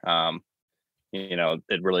stopper.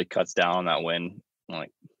 It really cuts down on that wind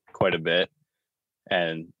like quite a bit.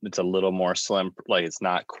 And it's a little more slim, like it's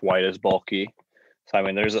not quite as bulky. So I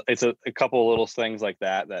mean, it's a couple of little things like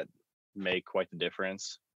that make quite the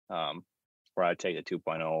difference. Where I'd take the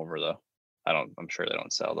 2.0 over I'm sure they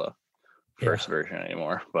don't sell the first version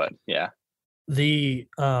anymore, but yeah.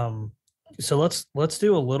 So let's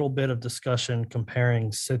do a little bit of discussion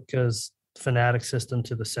comparing Sitka's Fanatic system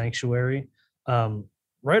to the Sanctuary.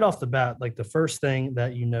 Right off the bat, like the first thing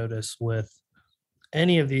that you notice with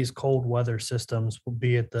any of these cold weather systems,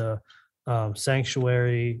 be it the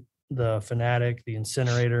Sanctuary, the Fanatic, the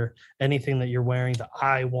Incinerator, anything that you're wearing, the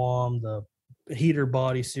IWAM, the heater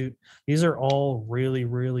bodysuit, these are all really,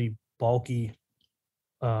 really bulky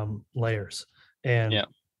layers. And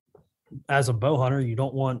as a bow hunter, you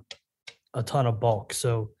don't want a ton of bulk.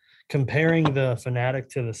 So comparing the Fanatic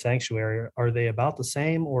to the Sanctuary, are they about the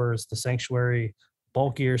same, or is the Sanctuary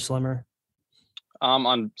bulkier, slimmer?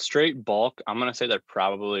 On straight bulk, I'm gonna say they're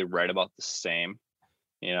probably right about the same.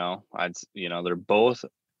 They're both.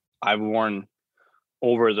 I've worn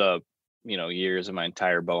over the years of my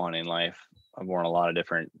entire bow hunting life. I've worn a lot of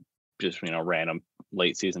different, just, random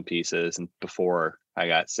late season pieces. And before I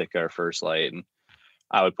got sick of our First Light, and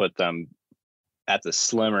I would put them at the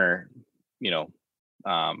slimmer,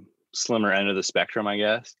 slimmer end of the spectrum, I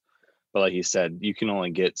guess. But like you said, you can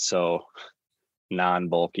only get so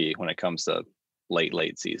non-bulky when it comes to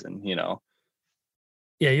late season,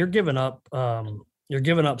 Yeah, you're giving up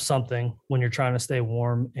something when you're trying to stay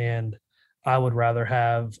warm, and I would rather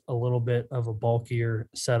have a little bit of a bulkier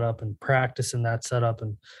setup and practice in that setup,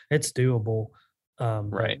 and it's doable.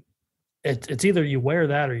 Right. It's either you wear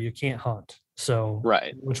that or you can't hunt. So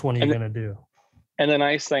Right. which one are you going to do? And the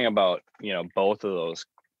nice thing about, both of those,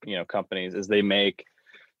 companies is they make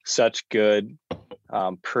such good,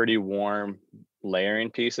 pretty warm layering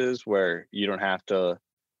pieces where you don't have to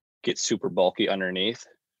get super bulky underneath,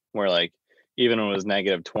 where like, even when it was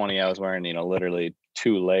 -20, I was wearing, literally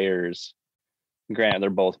 2 layers. Granted, they're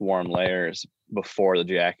both warm layers before the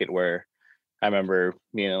jacket, where I remember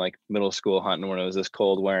being in like middle school hunting when it was this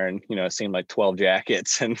cold, wearing, it seemed like 12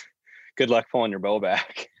 jackets, and good luck pulling your bow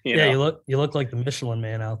back. You look like the Michelin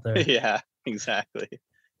Man out there. Yeah, exactly.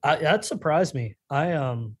 That surprised me.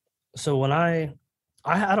 So when I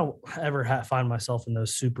don't ever find myself in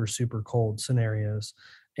those super, super cold scenarios.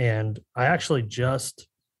 And I actually just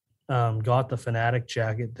got the Fanatic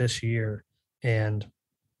jacket this year, and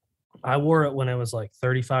I wore it when it was like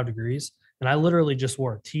 35 degrees, and I literally just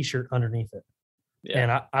wore a t-shirt underneath it. Yeah.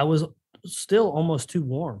 And I was still almost too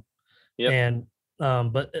warm. Yep. And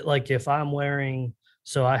but like if I'm wearing,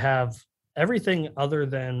 so I have everything other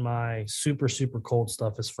than my super, super cold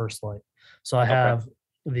stuff is First Light. So I have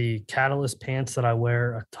the Catalyst pants that I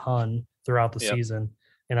wear a ton throughout the season.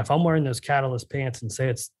 And if I'm wearing those Catalyst pants and say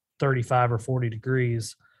it's 35 or 40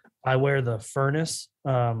 degrees, I wear the Furnace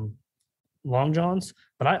long johns,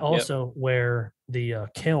 but I also wear the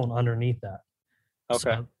Kiln underneath that. Okay.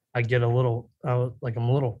 So I get a little, like I'm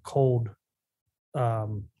a little cold.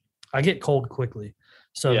 I get cold quickly.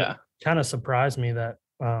 So that kind of surprised me that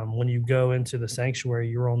when you go into the sanctuary,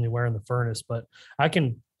 you're only wearing the Furnace, but I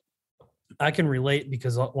can relate,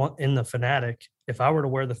 because in the Fanatic, if I were to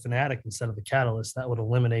wear the Fanatic instead of the Catalyst, that would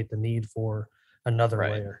eliminate the need for another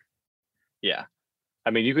layer. Yeah. I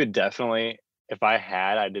mean, you could definitely, if I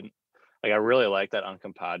didn't, like, I really like that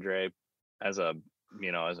Uncompadre as a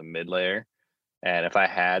mid layer. And if I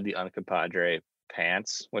had the Uncompadre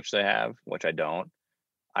pants, which they have, which I don't,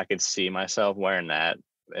 I could see myself wearing that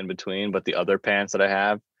in between. But the other pants that I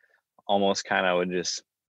have almost kind of would just,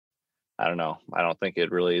 I don't know. I don't think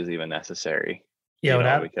it really is even necessary. Yeah, it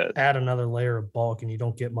would add another layer of bulk, and you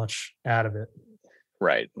don't get much out of it.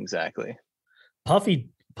 Right, exactly.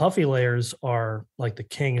 Puffy layers are like the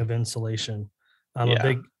king of insulation.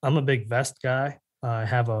 I'm a big vest guy. I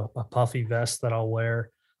have a puffy vest that I'll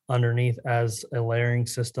wear underneath as a layering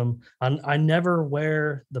system. I never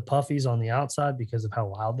wear the puffies on the outside because of how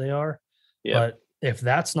loud they are. Yep. But if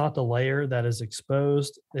that's not the layer that is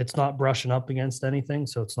exposed, it's not brushing up against anything,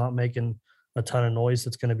 so it's not making a ton of noise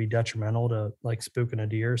that's going to be detrimental to like spooking a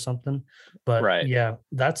deer or something. But yeah,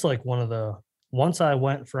 that's like once I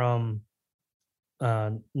went from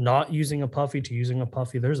not using a puffy to using a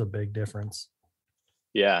puffy, there's a big difference.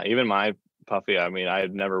 Yeah, even my puffy, I mean,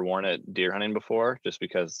 I've never worn it deer hunting before, just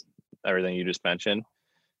because everything you just mentioned.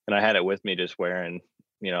 And I had it with me just wearing,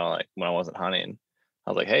 like when I wasn't hunting. I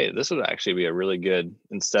was like, hey, this would actually be a really good,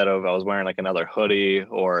 instead of I was wearing like another hoodie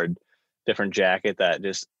or different jacket that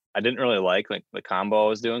just, I didn't really like the combo I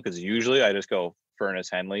was doing, because usually I just go Furnace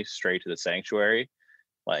Henley straight to the sanctuary,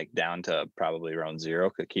 like down to probably around 0,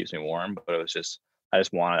 because it keeps me warm. But it was just, I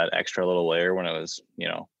just wanted that extra little layer when it was,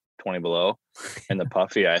 20 below. And the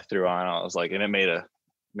puffy I threw on, I was like, and it made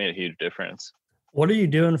a huge difference. What are you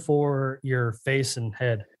doing for your face and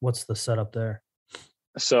head? What's the setup there?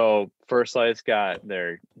 So First Light's got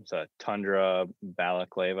it's a Tundra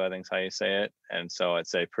balaclava, I think is how you say it. And so I'd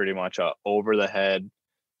say pretty much a over the head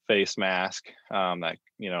face mask, that,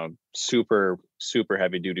 super, super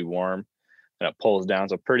heavy duty warm, and it pulls down.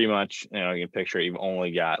 So pretty much, you can picture you've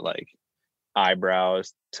only got like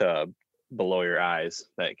eyebrows to below your eyes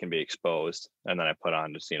that can be exposed. And then I put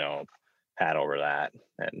on just, hat over that.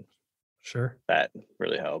 And sure, that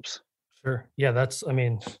really helps. Sure. Yeah.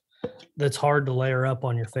 That's hard to layer up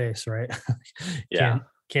on your face, right? Yeah.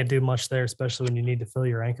 Can't do much there, especially when you need to fill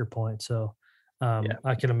your anchor point. So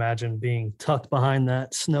I can imagine being tucked behind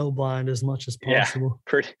that snow blind as much as possible.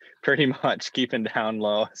 Yeah, pretty much keeping down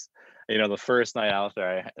low. The first night out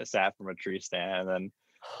there, I sat from a tree stand, and then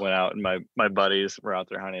went out, and my buddies were out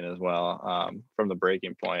there hunting as well, from the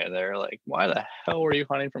breaking point, and they're like, why the hell were you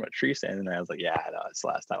hunting from a tree stand? And I was like, yeah, I know, it's the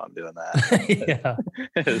last time I'm doing that.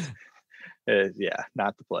 Yeah. Yeah,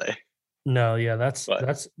 not to play. No, yeah,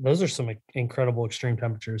 But those are some incredible extreme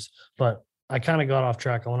temperatures. But I kind of got off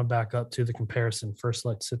track. I want to back up to the comparison. First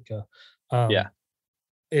Light Sitka. yeah, Um,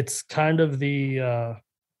 it's kind of the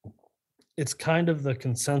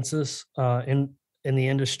consensus in the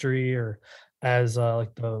industry, or as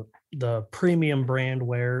like the premium brand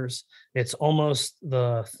wears. It's almost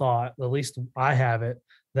the thought, at least I have it,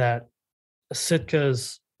 that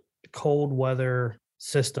Sitka's cold weather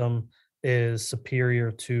system is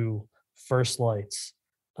superior to First Light's.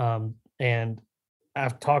 And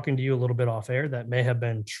after talking to you a little bit off air, that may have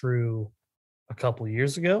been true a couple of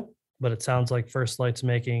years ago, but it sounds like First Light's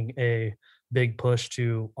making a big push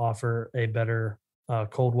to offer a better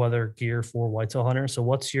cold weather gear for whitetail hunters. So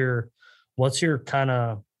what's your kind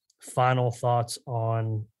of final thoughts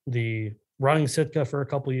on the running Sitka for a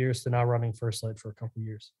couple of years to now running First Light for a couple of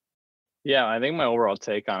years? yeah. I think my overall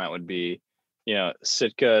take on it would be,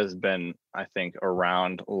 Sitka has been, I think,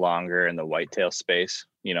 around longer in the whitetail space.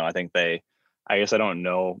 I think I guess I don't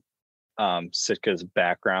know Sitka's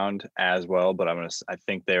background as well, but I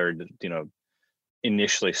think they were,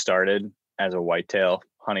 initially started as a whitetail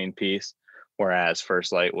hunting piece, whereas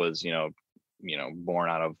First Light was, born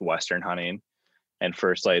out of Western hunting, and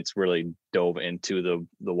First Light's really dove into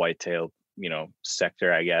the whitetail,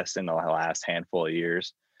 sector, I guess, in the last handful of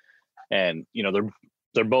years. And,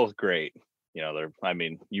 they're both great.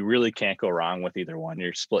 You really can't go wrong with either one.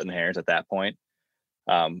 You're splitting hairs at that point.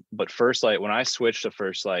 But First Light, when I switched to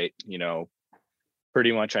First Light,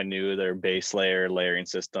 pretty much I knew their base layering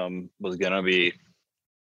system was going to be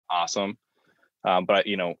awesome. But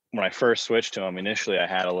when I first switched to them, initially I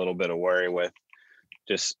had a little bit of worry with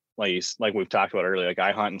just like we've talked about earlier. Like,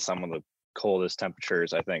 I hunt in some of the coldest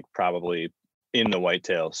temperatures, I think, probably in the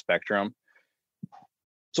whitetail spectrum.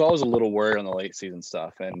 So I was a little worried on the late season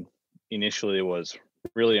stuff, and initially was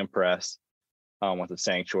really impressed with the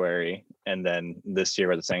Sanctuary. And then this year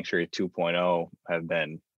with the Sanctuary 2.0, have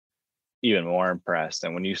been even more impressed.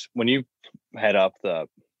 And when you head up the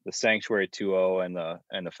Sanctuary 2.0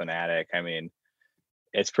 and the Fanatic,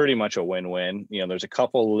 it's pretty much a win-win. There's a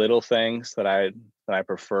couple little things that I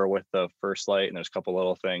prefer with the First Light, and there's a couple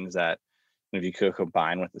little things that if you could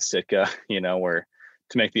combine with the Sitka, where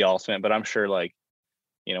to make the ultimate. But I'm sure, like,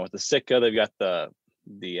 with the Sitka, they've got the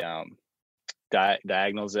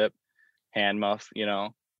diagonal zip hand muff,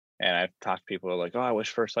 and I've talked to people who are like, oh, I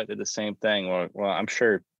wish First Light did the same thing. Well, I'm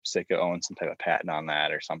sure Sitka owns some type of patent on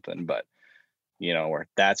that or something, but where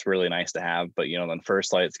that's really nice to have. But then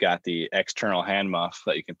First Light's got the external hand muff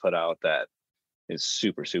that you can put out that is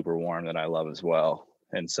super, super warm, that I love as well.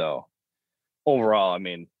 And so overall,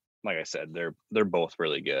 like I said, they're both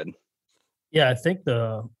really good. Yeah, I think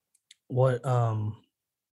what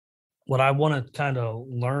I want to kind of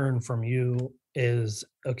learn from you is,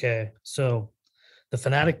 okay, so the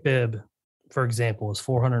Fanatic bib, for example, is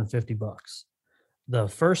 $450. The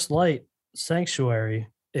First Light Sanctuary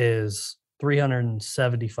is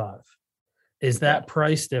 $375. Is that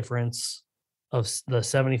price difference of the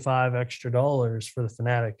 75 extra dollars for the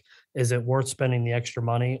Fanatic, is it worth spending the extra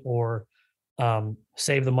money, or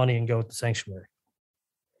save the money and go with the Sanctuary?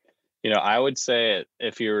 I would say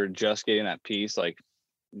if you're just getting that piece, like,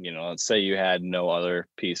 let's say you had no other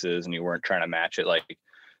pieces and you weren't trying to match it. Like,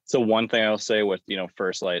 so one thing I'll say with,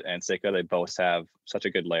 First Light and Sitka, they both have such a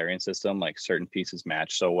good layering system. Like, certain pieces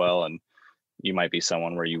match so well, and you might be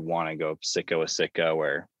someone where you want to go Sitka with Sitka,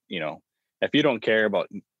 where, if you don't care about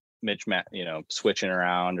switching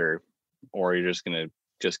around, or you're just going to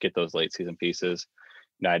just get those late season pieces,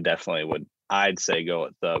 I definitely would, I'd say go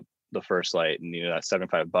with the First Light, and, that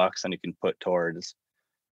 $75, and you can put towards,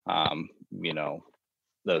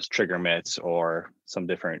 those trigger mitts or some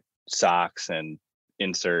different socks and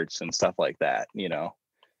inserts and stuff like that.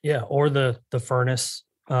 Yeah, or the furnace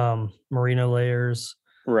merino layers.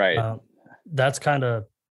 Right. That's kind of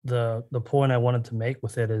the point I wanted to make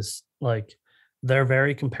with it, is like, they're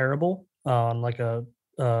very comparable on like a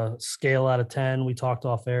scale out of 10. We talked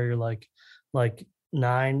off air, you're like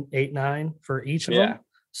 9, 8, 9 for each of them.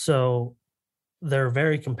 So they're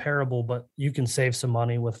very comparable, but you can save some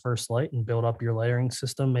money with First Light and build up your layering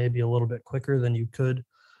system maybe a little bit quicker than you could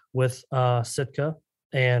with Sitka.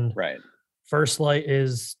 And right. First Light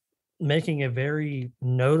is making a very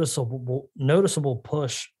noticeable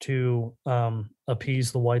push to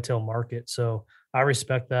appease the whitetail market. So I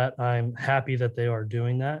respect that. I'm happy that they are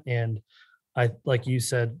doing that. And like you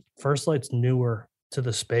said, First Light's newer to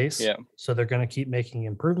the space, so they're going to keep making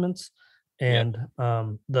improvements. And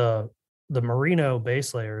the merino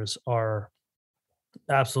base layers are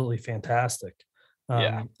absolutely fantastic.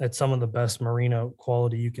 It's some of the best merino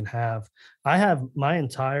quality you can have. I have my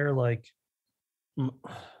entire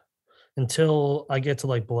until I get to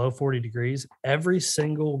like below 40 degrees, every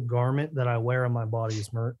single garment that I wear on my body is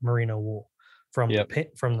merino wool. From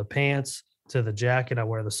Yep. from the pants to the jacket, I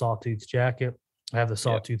wear the sawtooth jacket. I have the Yep.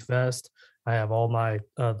 sawtooth vest. I have all my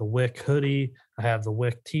the Wick hoodie. I have the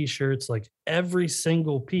Wick t-shirts. Like every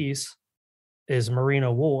single piece is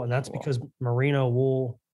merino wool, and that's Well, because merino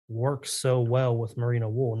wool works so well with merino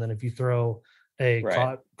wool. And then if you throw a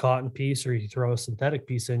right. cotton piece or you throw a synthetic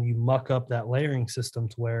piece in, you muck up that layering system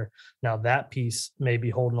to where now that piece may be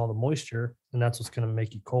holding all the moisture, and that's what's going to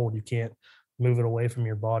make you cold. You can't move it away from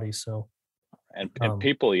your body. So, And um,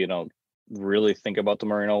 people, really think about the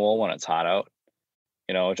merino wool when it's hot out,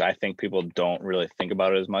 which I think people don't really think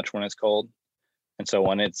about it as much when it's cold. And so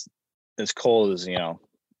when it's as cold as,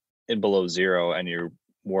 in below zero, and you're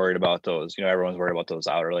worried about those, everyone's worried about those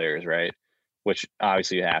outer layers, right? Which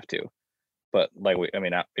obviously you have to. But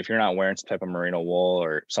if you're not wearing some type of merino wool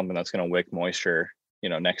or something that's going to wick moisture,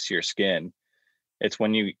 next to your skin, it's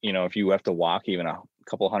when if you have to walk even a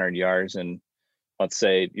couple 100 yards, and let's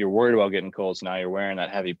say you're worried about getting cold, so now you're wearing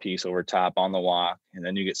that heavy piece over top on the walk, and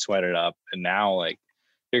then you get sweated up, and now like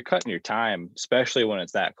you're cutting your time, especially when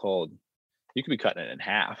it's that cold. You could be cutting it in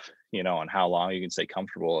half, on how long you can stay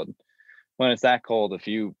comfortable. And when it's that cold, if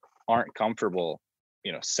you aren't comfortable,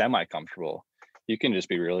 semi-comfortable, you can just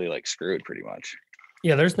be really like screwed pretty much.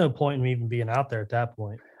 yeah, there's no point in even being out there at that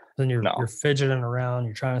point. Then you're No. fidgeting around,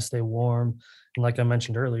 you're trying to stay warm. And like I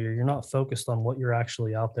mentioned earlier, you're not focused on what you're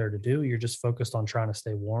actually out there to do. You're just focused on trying to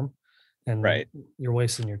stay warm. And Right. you're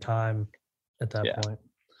wasting your time at that Yeah. point.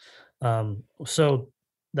 So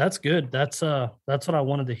that's good. That's what I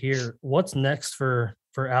wanted to hear. What's next for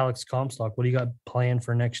Alex Comstock? What do you got planned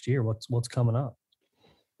for next year? What's coming up?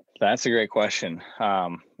 That's a great question.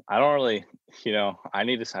 I don't really,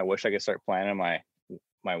 I wish I could start planning my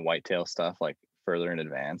whitetail stuff like further in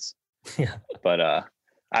advance. Yeah. But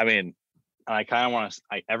I kind of want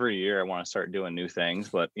to, every year I want to start doing new things,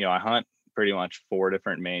 but I hunt pretty much 4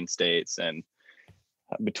 different main states, and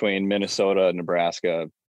between Minnesota, Nebraska,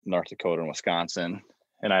 North Dakota, and Wisconsin.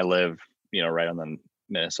 And I live, right on the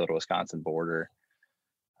Minnesota-Wisconsin border.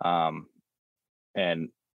 And,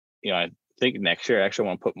 I think next year I actually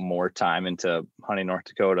want to put more time into hunting North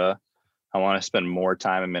Dakota. I want to spend more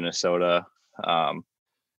time in Minnesota.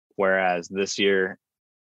 Whereas this year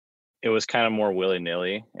it was kind of more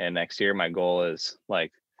willy-nilly. And next year my goal is to,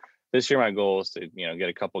 get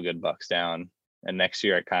a couple good bucks down. And next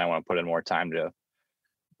year I kind of want to put in more time to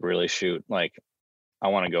really shoot. Like I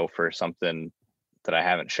want to go for something that I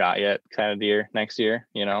haven't shot yet kind of deer next year,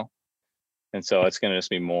 And so it's going to just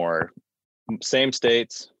be more same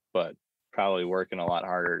states, but probably working a lot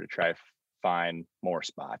harder to try find more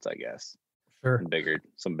spots, I guess. Sure.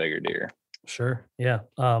 Some bigger deer. Sure. Yeah.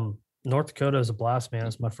 North Dakota is a blast, man.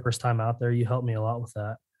 It's my first time out there. You helped me a lot with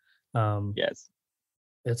that. Yes.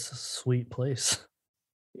 It's a sweet place.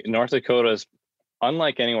 North Dakota is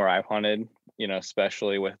unlike anywhere I've hunted,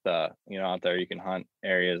 especially with out there you can hunt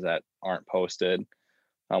areas that aren't posted,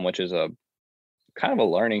 which is a kind of a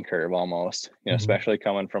learning curve almost, especially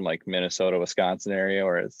coming from like Minnesota, Wisconsin area,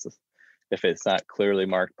 where if it's not clearly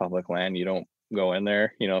marked public land, you don't go in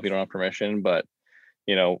there, if you don't have permission. But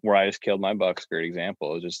where I just killed my bucks, great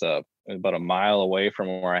example, is just about a mile away from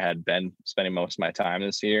where I had been spending most of my time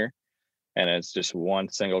this year. And it's just one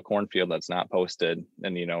single cornfield that's not posted.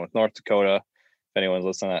 And, with North Dakota, if anyone's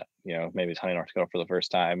listening, maybe it's hunting North Dakota for the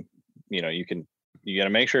first time, you got to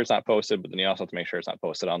make sure it's not posted, but then you also have to make sure it's not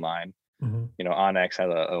posted online. Mm-hmm. Onyx has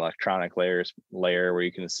an electronic layer where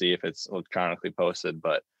you can see if it's electronically posted,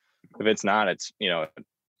 but if it's not, it's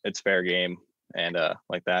fair game. And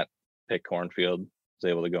like that pick cornfield was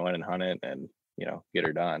able to go in and hunt it and get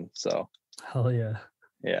her done. So hell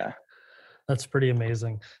yeah, that's pretty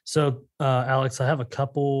amazing. So Alex, I have a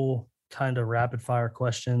couple kind of rapid fire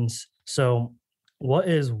questions. So what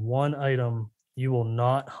is one item you will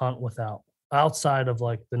not hunt without, outside of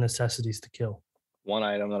like the necessities to kill? One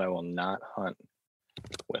item that I will not hunt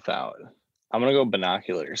without. I'm going to go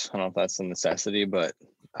binoculars. I don't know if that's a necessity, but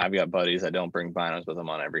I've got buddies that don't bring binos with them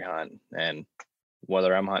on every hunt. And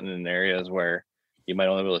whether I'm hunting in areas where you might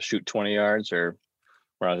only be able to shoot 20 yards, or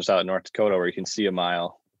where I was just out in North Dakota where you can see a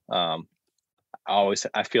mile, I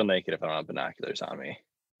feel naked if I don't have binoculars on me.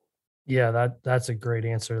 Yeah, that's a great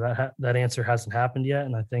answer. That answer hasn't happened yet,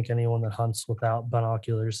 and I think anyone that hunts without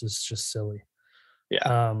binoculars is just silly.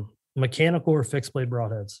 Yeah. Mechanical or fixed blade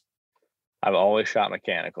broadheads? I've always shot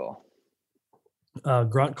mechanical.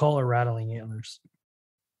 Grunt call or rattling antlers?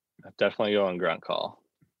 I've definitely going grunt call.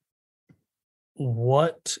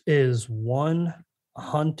 What is one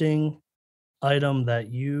hunting item that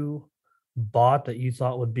you bought that you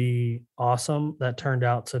thought would be awesome that turned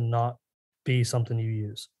out to not be something you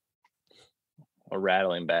use? A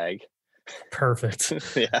rattling bag. Perfect.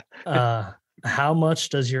 Yeah. How much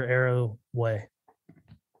does your arrow weigh?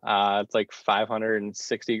 It's like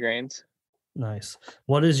 560 grains. Nice.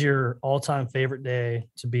 What is your all-time favorite day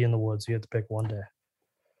to be in the woods? You have to pick one day.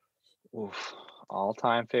 Oof.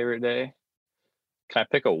 All-time favorite day. Can I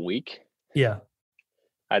pick a week? Yeah.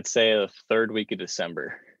 I'd say the third week of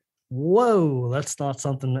December. Whoa, that's not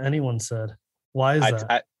something anyone said. Why is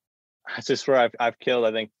that? It's just where I've killed,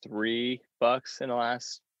 I think, 3 bucks in the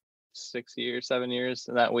last 7 years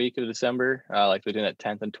in that week of December. Like between that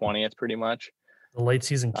 10th and 20th, pretty much. The late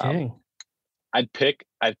season king. I'd pick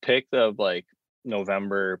the like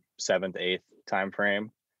November 7th, 8th time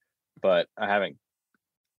frame, but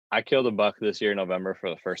I killed a buck this year in November for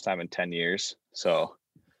the first time in 10 years. So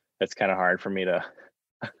it's kind of hard for me to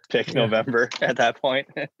pick November at that point.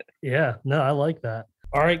 Yeah, no, I like that.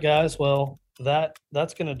 All right, guys. Well,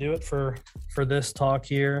 that's going to do it for this talk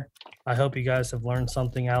here. I hope you guys have learned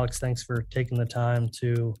something. Alex, thanks for taking the time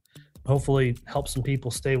to hopefully help some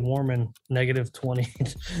people stay warm in negative 20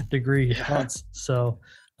 degree months. So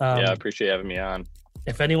I appreciate having me on.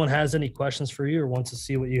 If anyone has any questions for you or wants to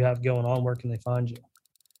see what you have going on, where can they find you?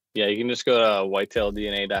 Yeah, you can just go to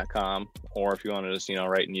whitetaildna.com, or if you want to just,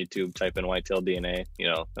 write in YouTube, type in whitetail DNA,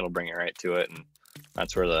 it'll bring you right to it. And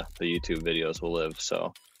that's where the YouTube videos will live.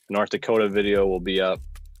 So North Dakota video will be up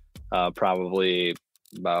probably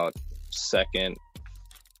about second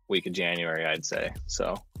week of January, I'd say. So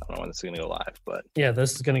I don't know when this is going to go live, but yeah,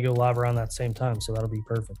 this is going to go live around that same time. So that'll be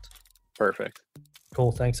perfect. Perfect.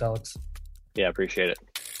 Cool. Thanks, Alex. Yeah, appreciate it.